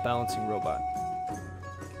that self-balancing robot.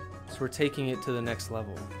 So we're taking it to the next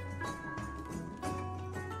level.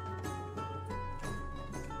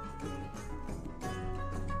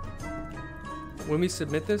 When we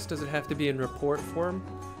submit this, does it have to be in report form?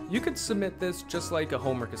 You could submit this just like a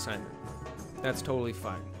homework assignment. That's totally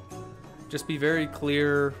fine. Just be very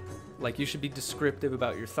clear, like you should be descriptive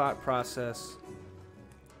about your thought process.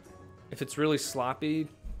 If it's really sloppy,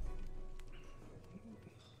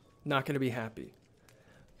 not going to be happy.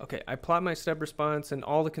 Okay, I plot my step response and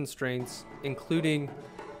all the constraints, including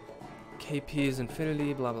KP is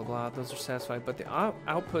infinity, blah, blah, blah. Those are satisfied, but the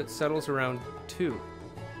output settles around 2.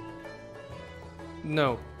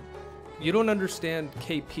 No, you don't understand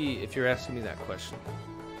KP if you're asking me that question.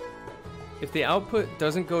 If the output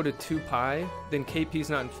doesn't go to 2 pi, then KP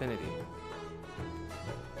is not infinity.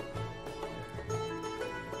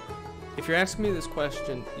 If you're asking me this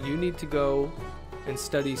question, you need to go and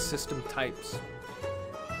study system types.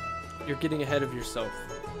 You're getting ahead of yourself.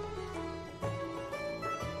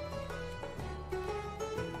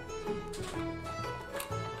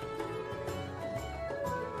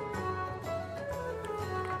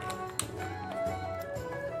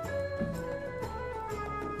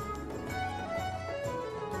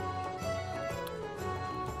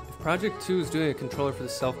 Project 2 is doing a controller for the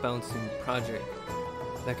self-balancing project.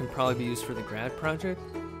 That can probably be used for the grad project?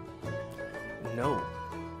 No.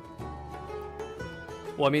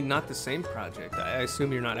 Well, I mean, not the same project. I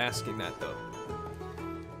assume you're not asking that, though.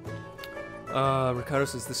 Ricardo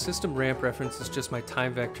says, the system ramp reference is just my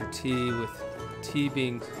time vector t, with t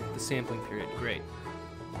being the sampling period. Great.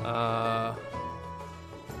 The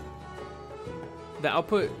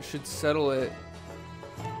output should settle at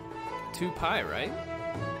 2 pi, right?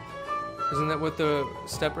 Isn't that what the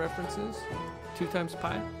step reference is? 2 times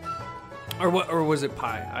pi? Or what? Or was it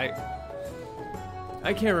pi?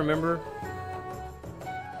 I can't remember.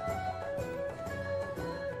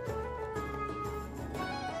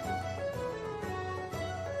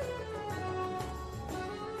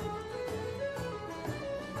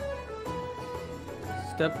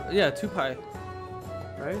 Yeah, 2 pi.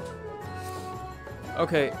 Right?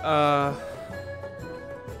 Okay,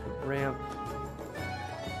 ramp.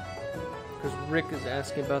 Because Rick is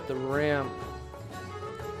asking about the ramp.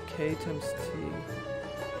 K times T.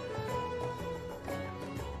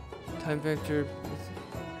 Time vector.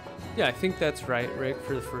 Yeah, I think that's right, Rick,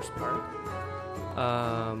 for the first part.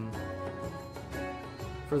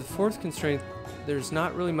 For the fourth constraint, there's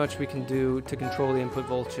not really much we can do to control the input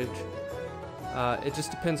voltage. It just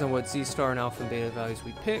depends on what Z star and alpha and beta values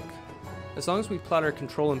we pick. As long as we plot our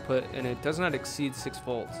control input and it does not exceed 6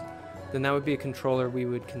 volts, then that would be a controller we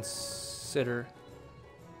would consider,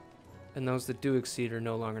 and those that do exceed are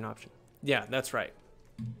no longer an option. Yeah, that's right.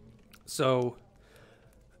 So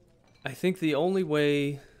I think the only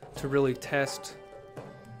way to really test,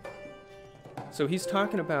 so he's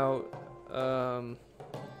talking about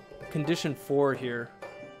condition 4 here.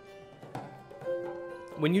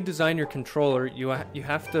 When you design your controller, you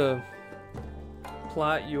have to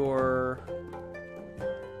plot your,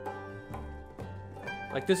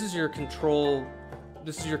 like, this is your control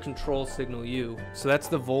signal U, so that's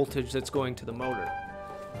the voltage that's going to the motor.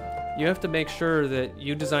 You have to make sure that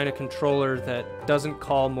you design a controller that doesn't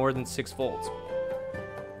call more than 6 volts,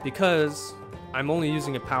 because I'm only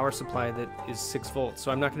using a power supply that is 6 volts,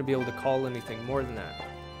 so I'm not going to be able to call anything more than that.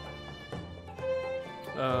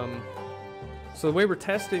 So the way we're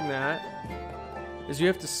testing that is you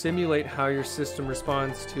have to simulate how your system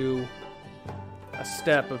responds to a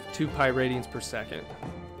step of 2 pi radians per second.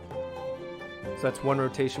 So that's 1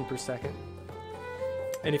 rotation per second.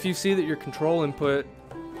 And if you see that your control input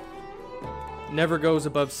never goes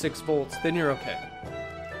above 6 volts, then you're okay.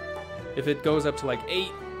 If it goes up to like 8,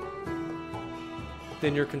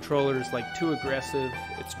 then your controller is like too aggressive.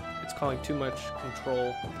 It's calling too much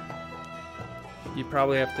control. You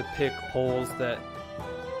probably have to pick poles that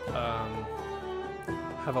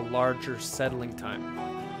have a larger settling time.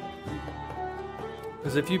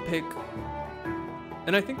 Because if you pick,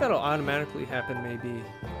 and I think that'll automatically happen maybe,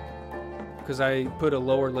 because I put a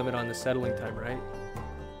lower limit on the settling time, right?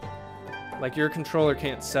 Like your controller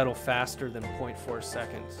can't settle faster than 0.4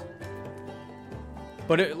 seconds.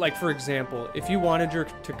 But it, like for example, if you wanted your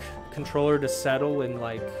controller to settle in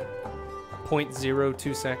like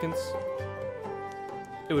 0.02 seconds,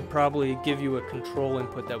 it would probably give you a control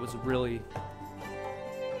input that was really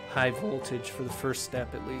high voltage for the first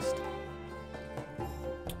step at least.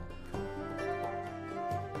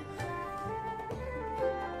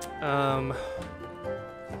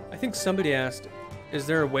 I think somebody asked, is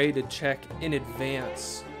there a way to check in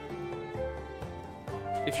advance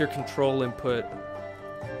if your control input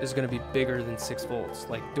is going to be bigger than 6 volts?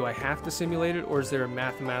 Like, do I have to simulate it, or is there a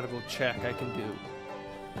mathematical check I can do?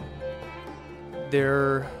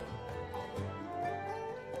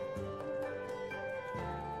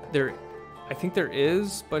 I think there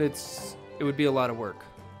is, but it would be a lot of work,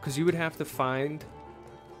 because you would have to find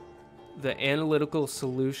the analytical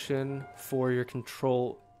solution for your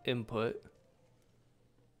control input,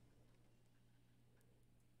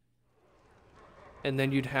 and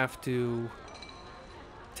then you'd have to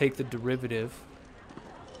take the derivative,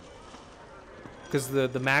 because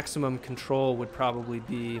the maximum control would probably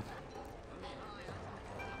be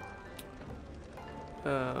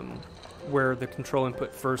where the control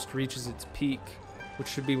input first reaches its peak, which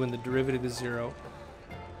should be when the derivative is 0.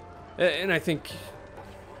 And I think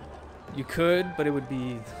you could, but it would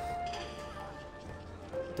be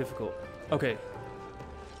difficult. Okay,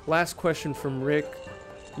 last question from Rick.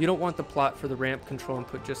 You don't want the plot for the ramp control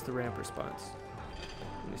input, just the ramp response.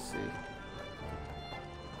 Let me see.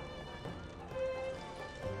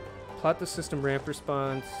 Plot the system ramp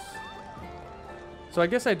response. So I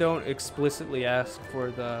guess I don't explicitly ask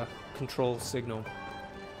for the control signal,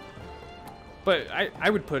 but I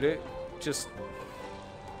would put it, just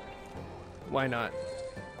why not?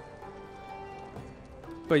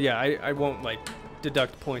 But yeah, I won't like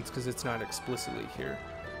deduct points because it's not explicitly here.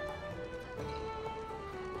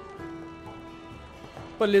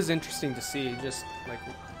 But it is interesting to see just like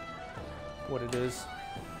what it is.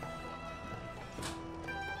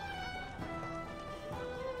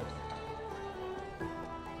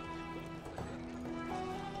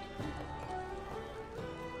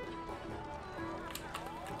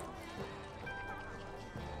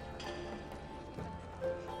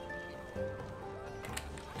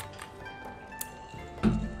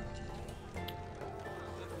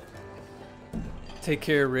 Take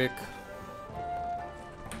care, Rick.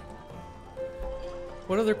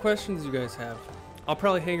 What other questions do you guys have? I'll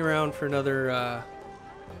probably hang around for another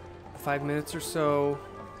 5 minutes or so.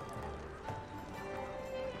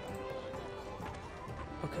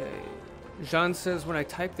 Okay. Jean says, when I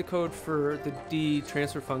type the code for the D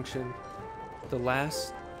transfer function, the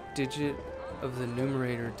last digit of the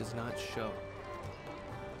numerator does not show.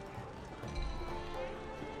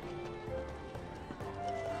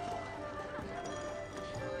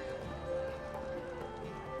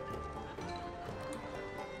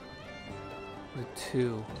 The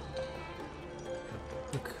 2.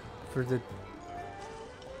 Look for the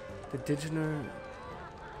digital.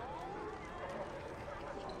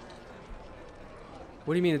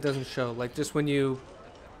 What do you mean it doesn't show? Like just when you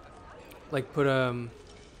like put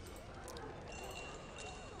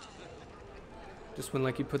just when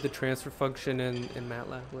like you put the transfer function in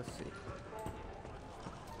MATLAB. Let's see.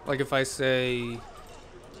 Like if I say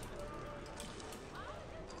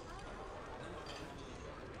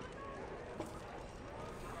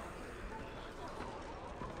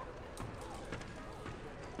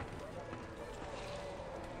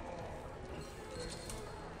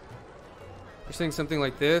you're saying something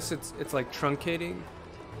like this, it's like truncating.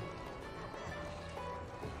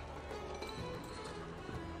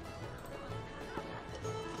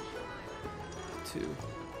 Two.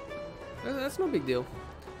 That's no big deal.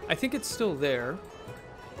 I think it's still there.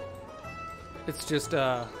 It's just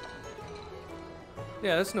yeah,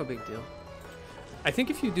 that's no big deal. I think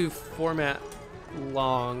if you do format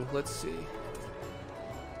long, let's see.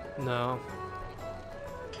 No.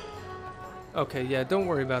 Okay, yeah, don't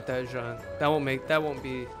worry about that, Jean. That won't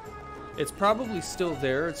be, it's probably still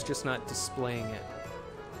there, it's just not displaying it.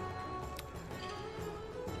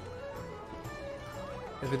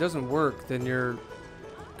 If it doesn't work, then your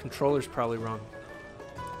controller's probably wrong.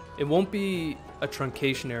 It won't be a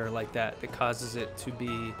truncation error like that causes it to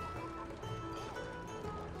be,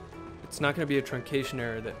 it's not going to be a truncation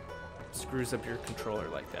error that screws up your controller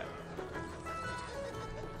like that.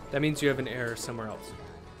 That means you have an error somewhere else.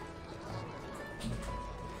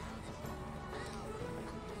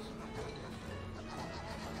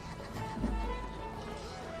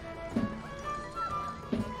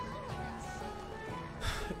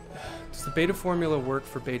 Does the beta formula work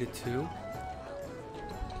for beta 2?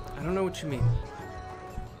 I don't know what you mean.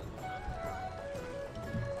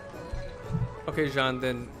 Okay, Jean,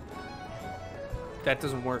 then that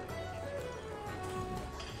doesn't work.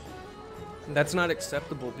 That's not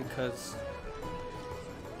acceptable because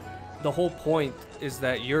the whole point is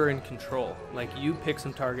that you're in control. Like, you pick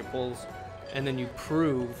some target pulls and then you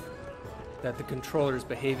prove that the controller is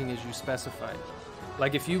behaving as you specified.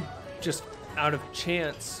 Like, if you just out of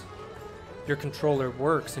chance your controller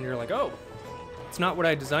works and you're like, oh, it's not what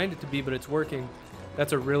I designed it to be, but it's working,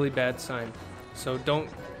 that's a really bad sign. So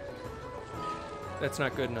that's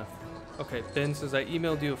not good enough. Okay, Ben says, I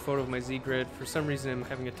emailed you a photo of my Z-grid. For some reason, I'm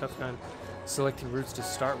having a tough time selecting routes to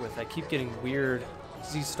start with. I keep getting weird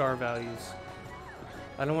Z-star values.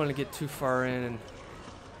 I don't want to get too far in and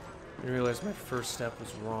realize my first step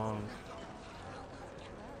was wrong.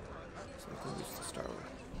 Selecting routes to start with.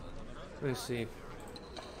 Let me see.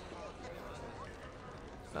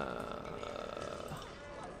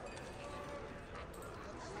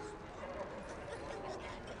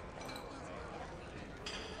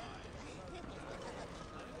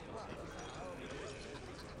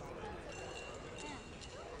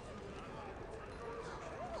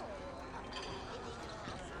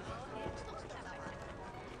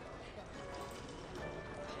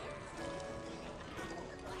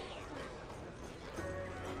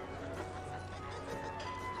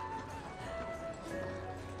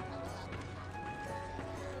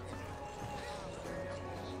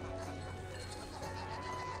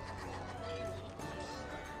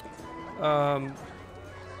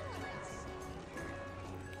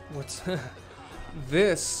 What's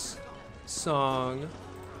this song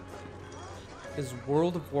is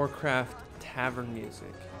World of Warcraft tavern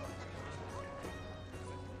music.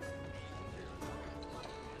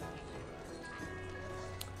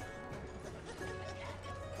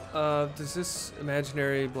 Does this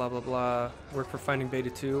imaginary blah blah blah work for Finding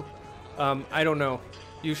Beta 2? I don't know.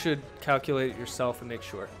 You should calculate it yourself and make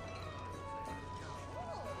sure.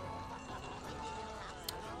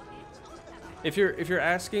 If you're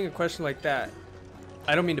asking a question like that,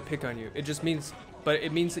 I don't mean to pick on you. It just means, but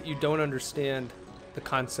it means that you don't understand the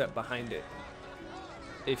concept behind it.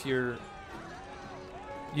 You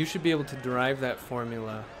should be able to derive that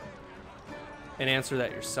formula and answer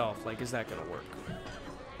that yourself. Like, is that gonna work?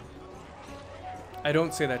 I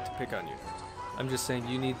don't say that to pick on you. I'm just saying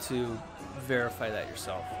you need to verify that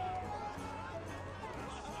yourself.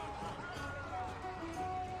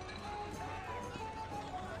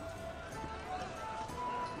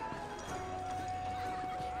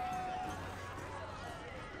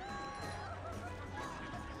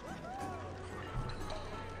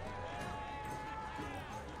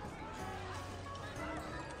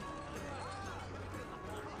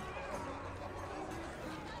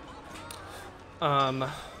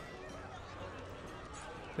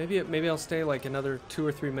 Maybe I'll stay like another 2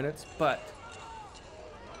 or 3 minutes, but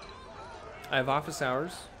I have office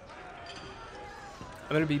hours.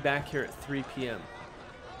 I'm gonna be back here at 3 p.m.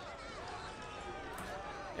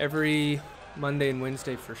 every Monday and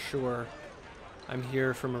Wednesday for sure. I'm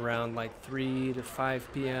here from around like 3 to 5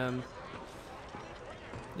 p.m.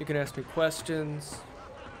 You can ask me questions.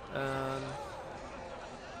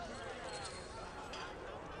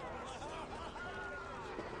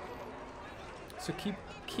 So keep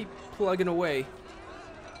plugging away.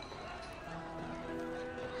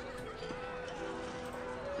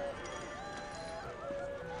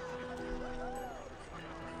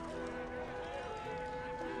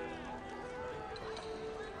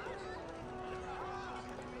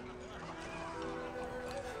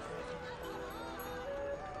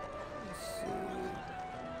 Let's see.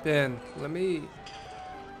 Ben, let me...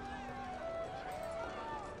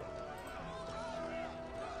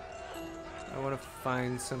 I want to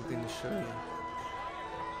find something to show you.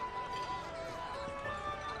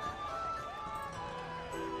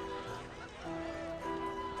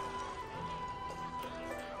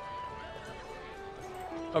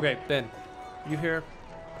 Okay, Ben, you here?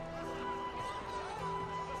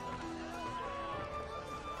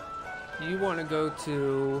 You want to go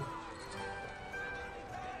to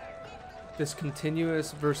this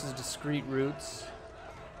continuous versus discrete routes,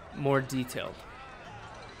 more detailed.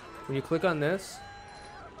 When you click on this,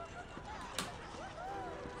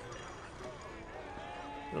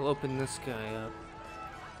 it'll open this guy up.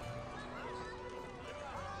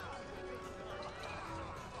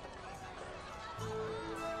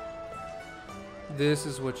 This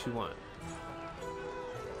is what you want.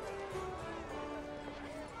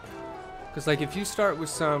 Because like if you start with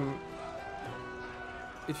some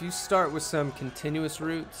continuous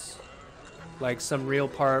routes, like some real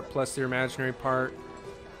part plus your imaginary part.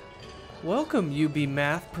 Welcome, UB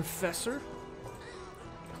Math Professor.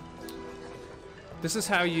 This is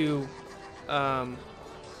how you I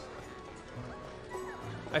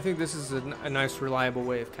think this is a nice, reliable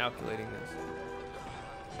way of calculating this.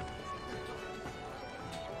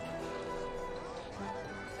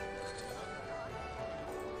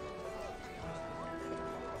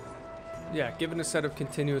 Yeah, given a set of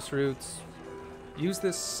continuous roots, use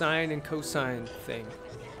this sine and cosine thing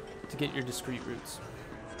to get your discrete roots.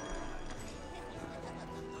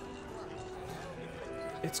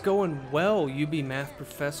 It's going well, UB math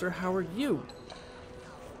professor. How are you?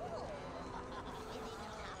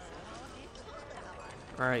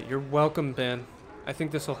 Alright, you're welcome, Ben. I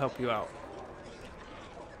think this will help you out.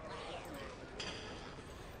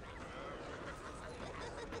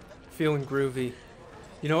 Feeling groovy.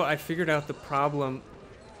 You know, I figured out the problem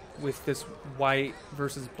with this white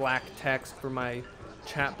versus black text for my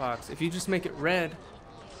chat box. If you just make it red,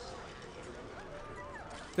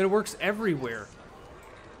 then it works everywhere.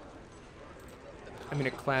 I mean,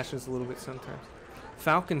 it clashes a little bit sometimes.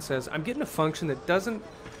 Falcon says, I'm getting a function that doesn't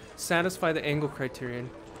satisfy the angle criterion,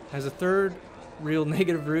 has a third real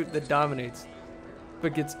negative root that dominates,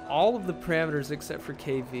 but gets all of the parameters except for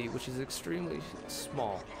kv, which is extremely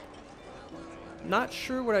small. Not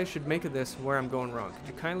sure what I should make of this and where I'm going wrong. Could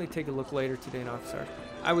you kindly take a look later today in office hours?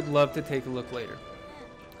 I would love to take a look later.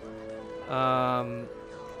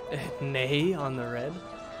 Nay on the red.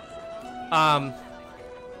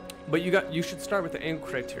 But you should start with the angle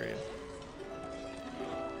criterion.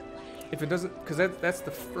 If it doesn't, because that's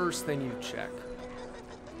the first thing you check.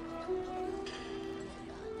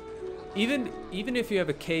 Even if you have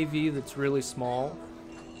a kV that's really small,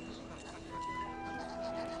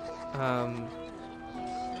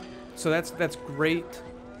 so that's great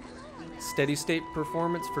steady state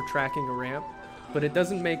performance for tracking a ramp, but it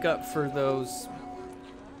doesn't make up for those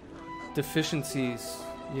deficiencies,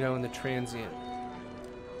 you know, in the transient.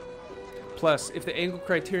 Plus, if the angle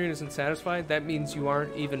criterion isn't satisfied, that means you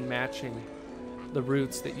aren't even matching the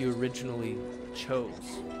routes that you originally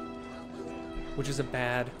chose, which is a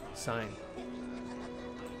bad sign.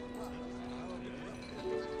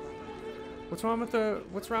 What's wrong with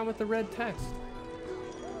the red text?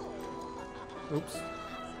 Oops.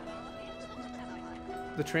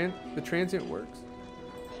 The transient works.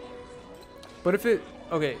 But if it,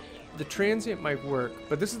 okay, the transient might work,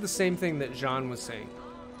 but this is the same thing that Jean was saying.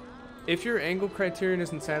 If your angle criterion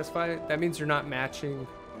isn't satisfied, that means you're not matching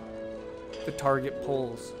the target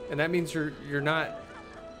poles, and that means you're not.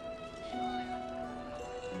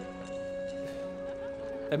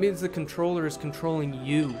 That means the controller is controlling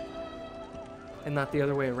you, and not the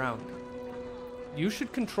other way around. You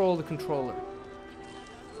should control the controller.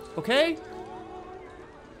 Okay?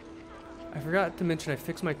 I forgot to mention I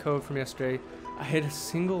fixed my code from yesterday. I had a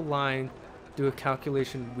single line do a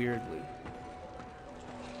calculation weirdly.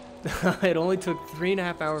 It only took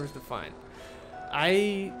 3.5 hours to find.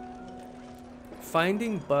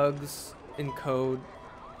 Finding bugs in code,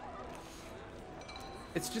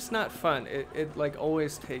 it's just not fun. It like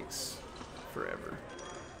always takes forever.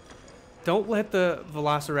 Don't let the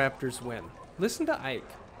Velociraptors win. Listen to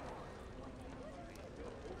Ike.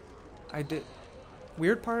 I did.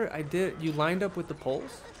 Weird part, I did. You lined up with the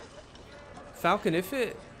poles? Falcon, if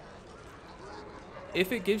it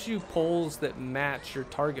gives you poles that match your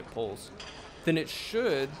target poles, then it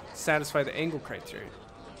should satisfy the angle criterion.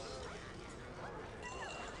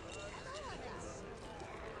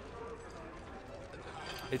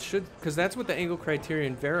 It should, because that's what the angle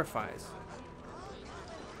criterion verifies.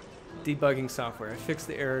 Debugging software. I fixed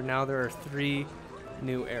the error. Now there are 3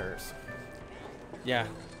 new errors. Yeah,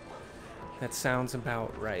 that sounds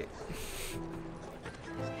about right.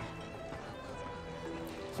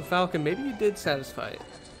 So Falcon, maybe you did satisfy it,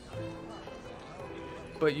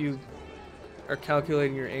 but you are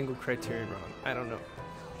calculating your angle criterion wrong. I don't know.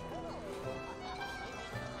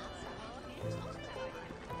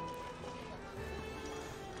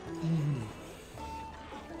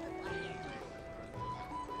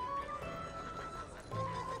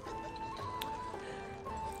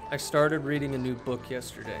 I started reading a new book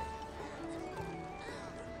yesterday.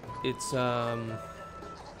 It's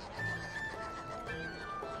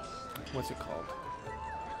what's it called?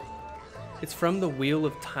 It's from the Wheel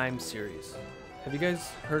of Time series. Have you guys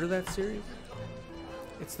heard of that series?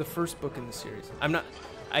 It's the first book in the series.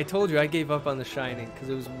 I told you I gave up on The Shining because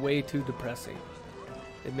it was way too depressing.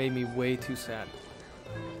 It made me way too sad.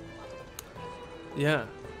 Yeah.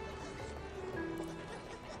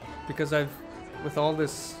 Because with all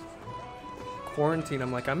this quarantine,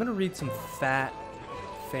 I'm like, I'm gonna read some fat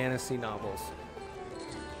fantasy novels.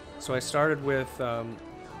 So I started with, I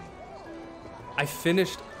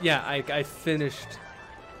finished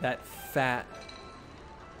that fat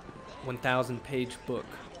 1,000-page book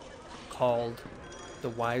called The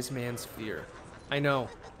Wise Man's Fear. I know.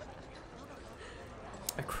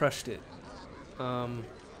 I crushed it.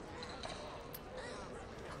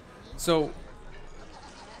 So,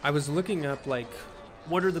 I was looking up, like,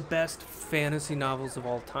 what are the best fantasy novels of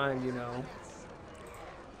all time, you know?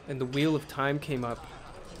 And the Wheel of Time came up.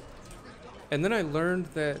 And then I learned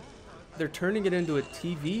that they're turning it into a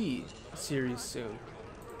TV series soon.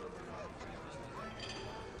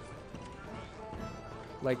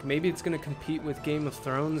 Like, maybe it's gonna compete with Game of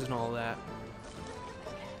Thrones and all that.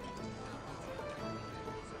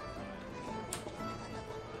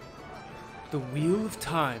 The Wheel of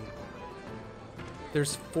Time.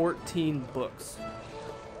 There's 14 books.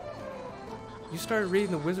 You started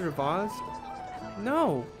reading The Wizard of Oz?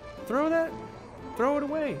 No. Throw it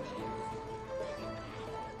away.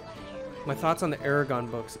 My thoughts on the Aragon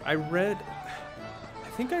books. I don't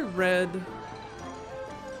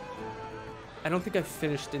think I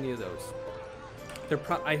finished any of those.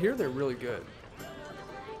 I hear they're really good.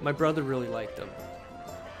 My brother really liked them.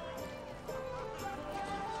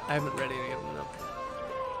 I haven't read any of them though.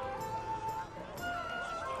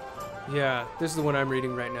 Yeah, this is the one I'm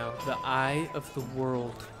reading right now. The Eye of the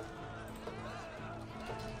World.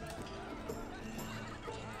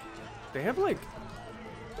 They have like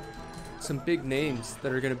some big names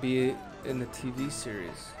that are gonna be in the TV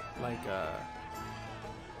series. Like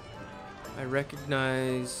I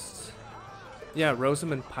recognized, yeah,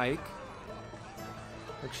 Rosamund Pike.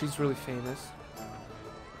 Like, she's really famous.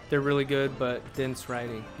 They're really good, but dense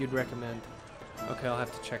writing. You'd recommend. Okay, I'll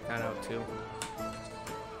have to check that out too.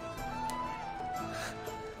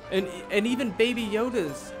 And even Baby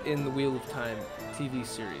Yoda's in the Wheel of Time TV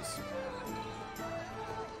series.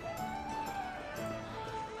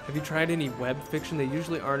 Have you tried any web fiction? They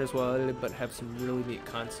usually aren't as well edited, but have some really neat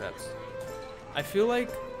concepts. I feel like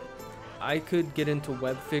I could get into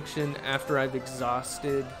web fiction after I've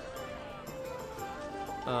exhausted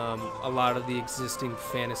a lot of the existing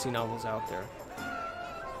fantasy novels out there.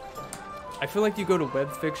 I feel like you go to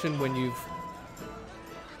web fiction when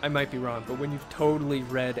I might be wrong, but when you've totally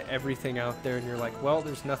read everything out there and you're like, well,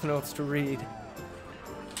 there's nothing else to read.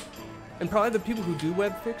 And probably the people who do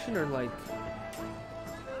web fiction are like,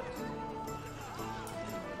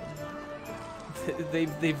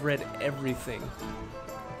 they've read everything.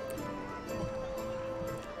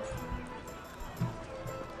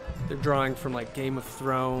 They're drawing from like Game of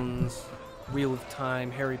Thrones, Wheel of Time,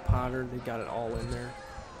 Harry Potter. They got it all in there.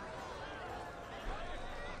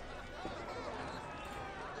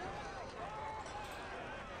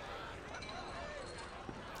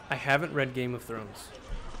 I haven't read Game of Thrones.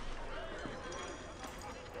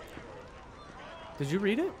 Did you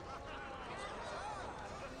read it?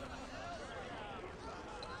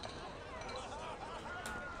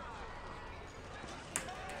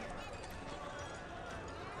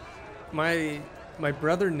 My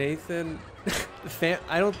brother Nathan,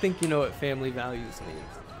 I don't think you know what family values means.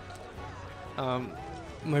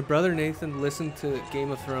 My brother Nathan listened to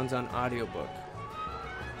Game of Thrones on audiobook.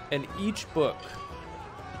 And each book,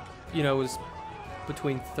 you know, was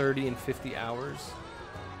between 30 and 50 hours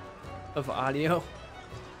of audio.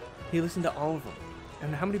 He listened to all of them.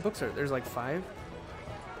 And how many books are there? There's like 5?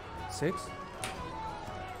 6?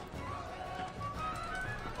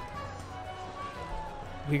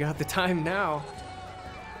 We got the time now.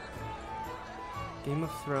 Game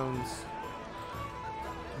of Thrones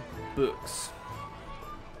books.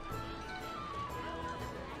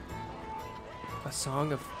 A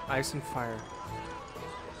Song of Ice and Fire.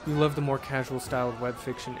 You love the more casual style of web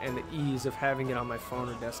fiction and the ease of having it on my phone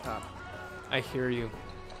or desktop. I hear you.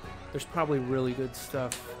 There's probably really good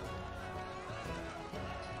stuff.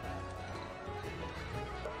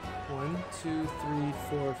 1, 2, 3,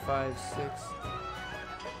 4, 5, 6.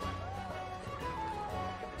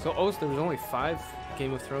 So, there was only 5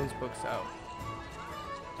 Game of Thrones books out.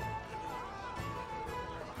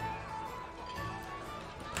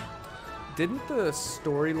 Didn't the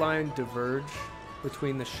storyline diverge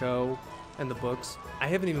between the show and the books? I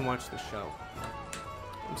haven't even watched the show.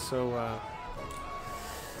 I'm so, I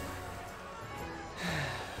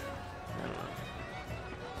don't know.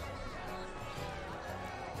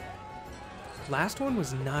 Last one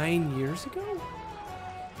was 9 years ago?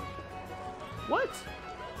 What?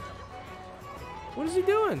 What is he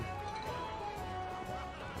doing?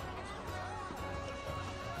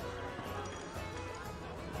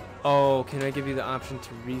 Oh, can I give you the option to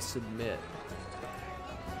resubmit?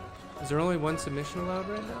 Is there only one submission allowed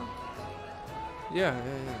right now? Yeah.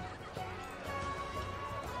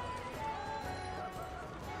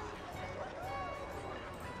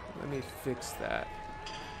 Let me fix that.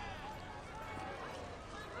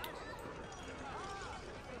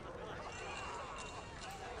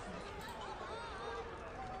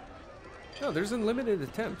 No, there's unlimited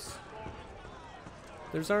attempts.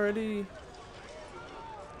 There's already...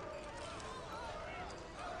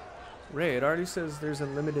 Ray, it already says there's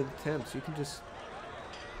unlimited attempts. You can just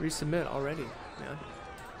resubmit already, man.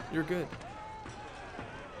 You're good.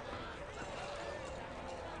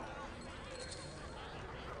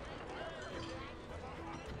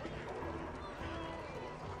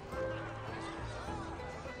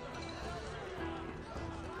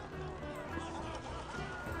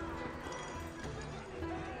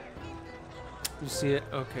 You see it?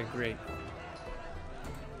 Okay, great.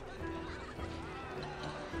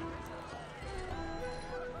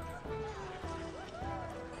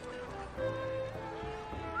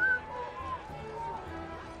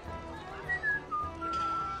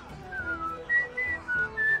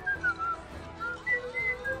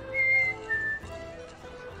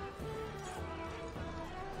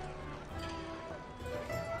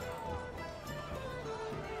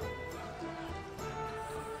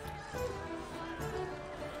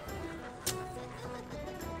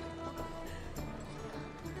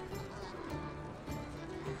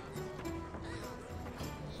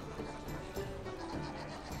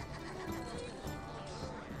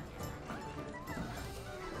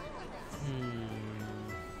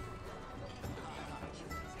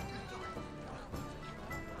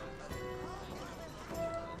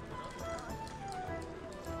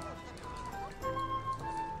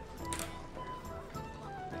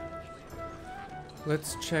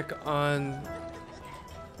 Let's check on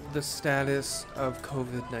the status of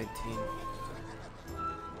COVID-19.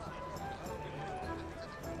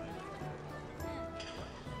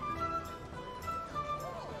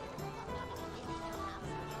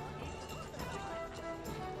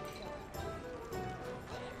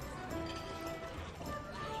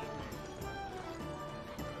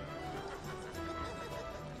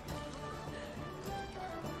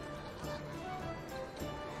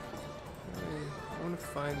 I want to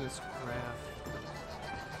find this graph.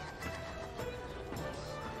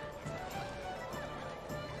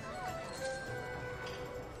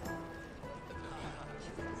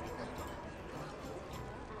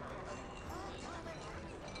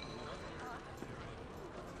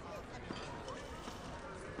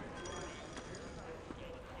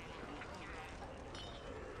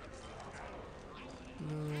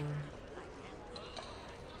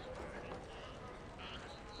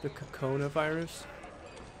 The coronavirus.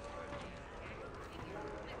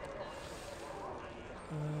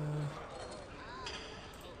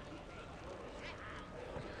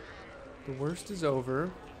 The worst is over.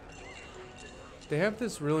 They have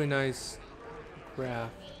this really nice graph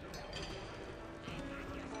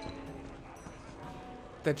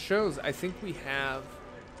that shows, I think we have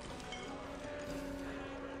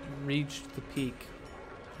reached the peak.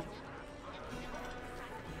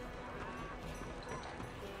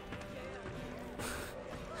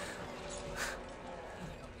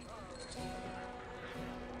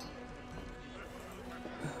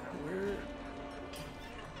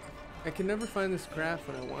 I can never find this graph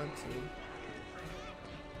when I want to.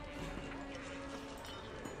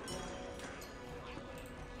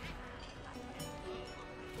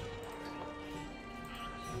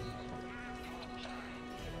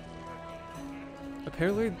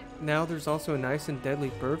 Apparently now there's also a nice and deadly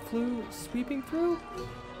bird flu sweeping through?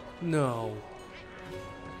 No.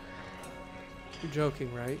 You're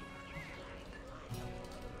joking, right?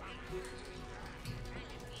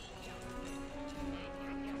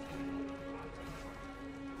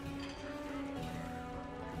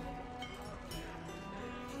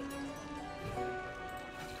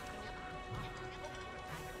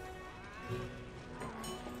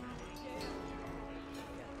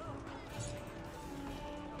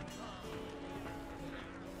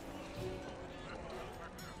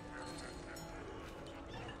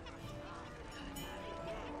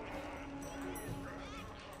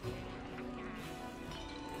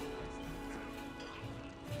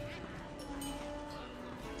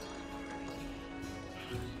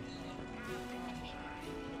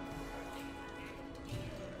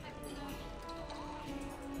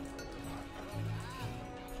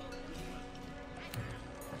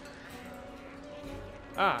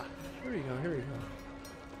 Ah, here we go, here we go.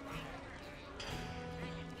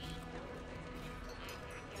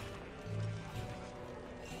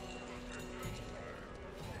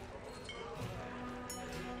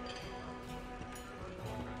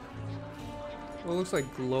 Well, it looks like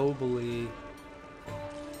globally,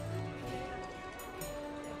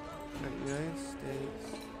 United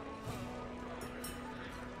States.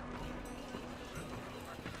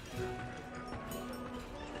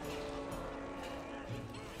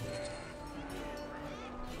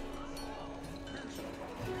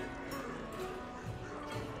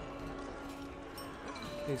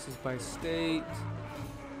 Places by state.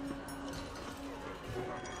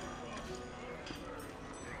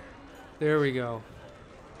 There we go.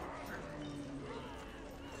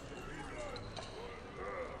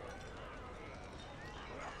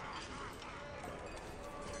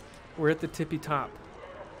 We're at the tippy top.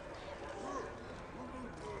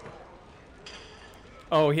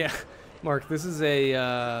 Oh yeah, Mark, this is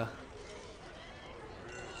a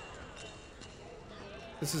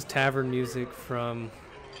this is tavern music from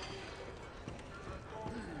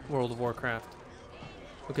World of Warcraft.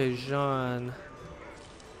 Okay, Jean.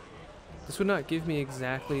 This would not give me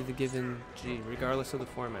exactly the given G, regardless of the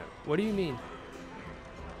format. What do you mean?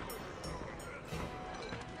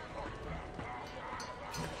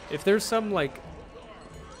 If there's some like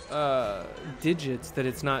digits that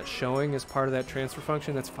it's not showing as part of that transfer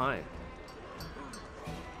function, that's fine.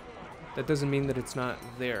 That doesn't mean that it's not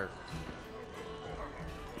there.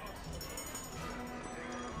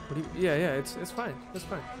 What do you, yeah, it's fine. That's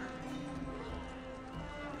fine.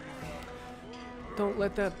 Don't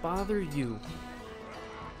let that bother you.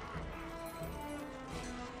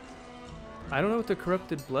 I don't know what the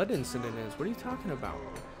corrupted blood incident is. What are you talking about?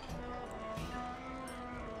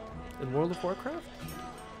 In World of Warcraft?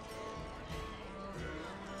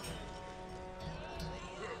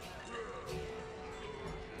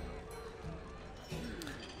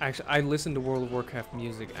 Actually, I listen to World of Warcraft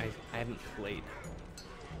music. I haven't played.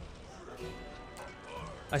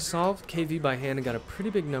 I solved KV by hand and got a pretty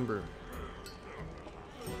big number.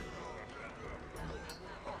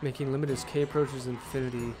 Making limit as K approaches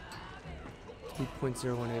infinity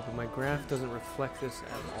 2.018, but my graph doesn't reflect this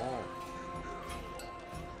at all.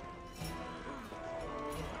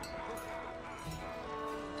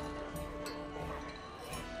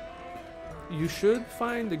 You should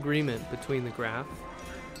find agreement between the graph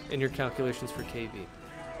and your calculations for KV.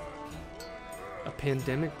 A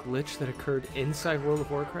pandemic glitch that occurred inside World of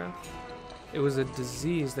Warcraft? It was a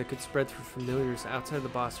disease that could spread through familiars outside the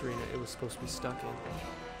boss arena it was supposed to be stuck in.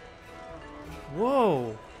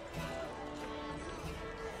 Whoa!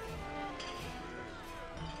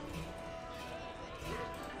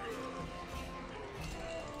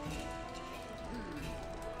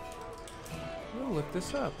 We'll look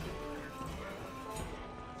this up.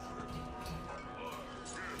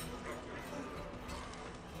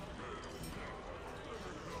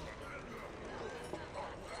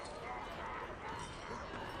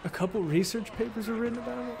 A couple research papers were written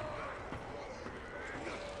about it?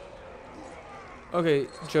 Okay,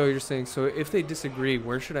 Joe, you're saying, so if they disagree,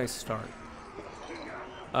 where should I start?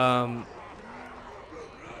 Okay,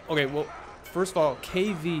 well, first of all,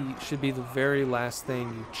 KV should be the very last thing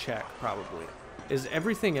you check, probably. Is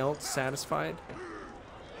everything else satisfied?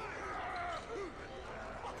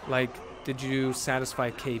 Like, did you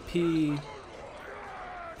satisfy KP?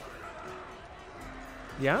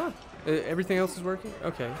 Yeah? Everything else is working?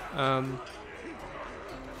 Okay.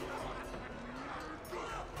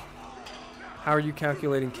 How are you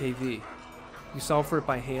calculating KV? You solve for it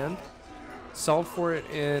by hand? Solve for it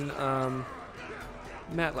in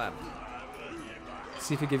MATLAB.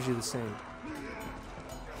 See if it gives you the same.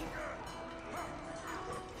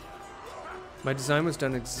 My design was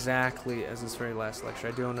done exactly as this very last lecture.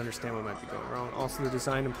 I don't understand what might be going wrong. Also, the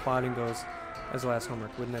design and plotting goes as the last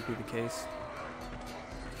homework. Wouldn't that be the case?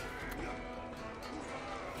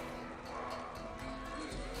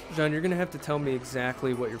 John, you're going to have to tell me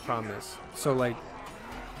exactly what your problem is. So, like,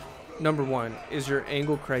 number one, is your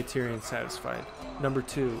angle criterion satisfied? Number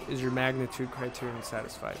two, is your magnitude criterion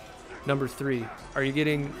satisfied? Number three, are you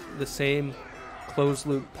getting the same closed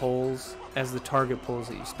loop poles as the target poles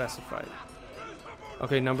that you specified?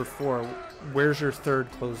 Okay, number four, where's your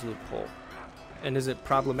third closed loop pole? And is it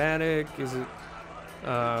problematic? Is it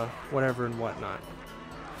whatever and whatnot?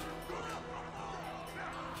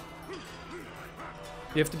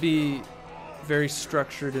 You have to be very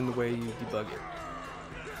structured in the way you debug it.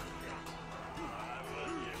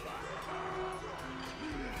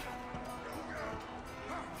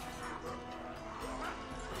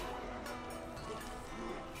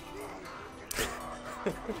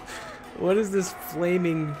 What is this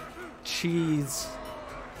flaming cheese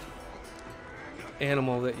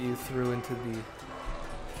animal that you threw into the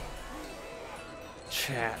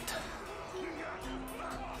chat?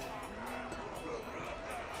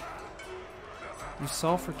 You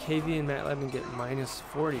solve for KV in MATLAB and get minus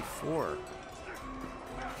 44.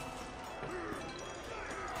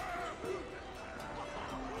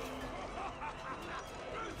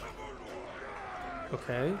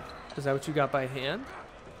 Okay, is that what you got by hand?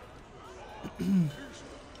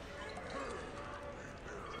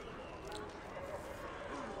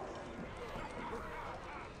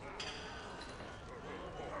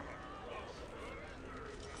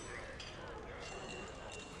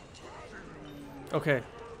 Okay.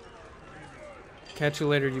 Catch you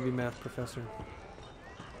later, UB math professor.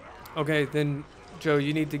 Okay, then, Joe,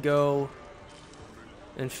 you need to go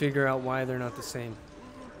and figure out why they're not the same.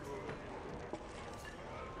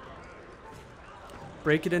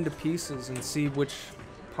 Break it into pieces and see which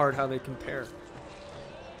part, how they compare.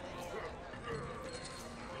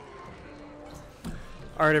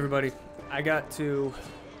 All right, everybody. I got to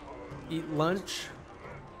eat lunch.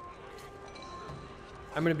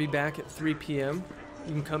 I'm going to be back at 3 p.m.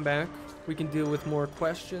 You can come back. We can deal with more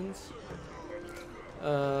questions.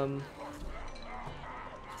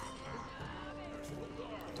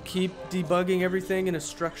 Keep debugging everything in a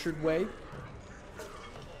structured way.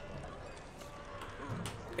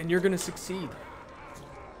 And you're going to succeed.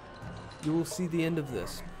 You will see the end of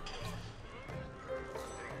this.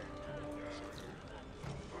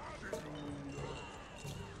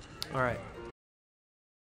 All right.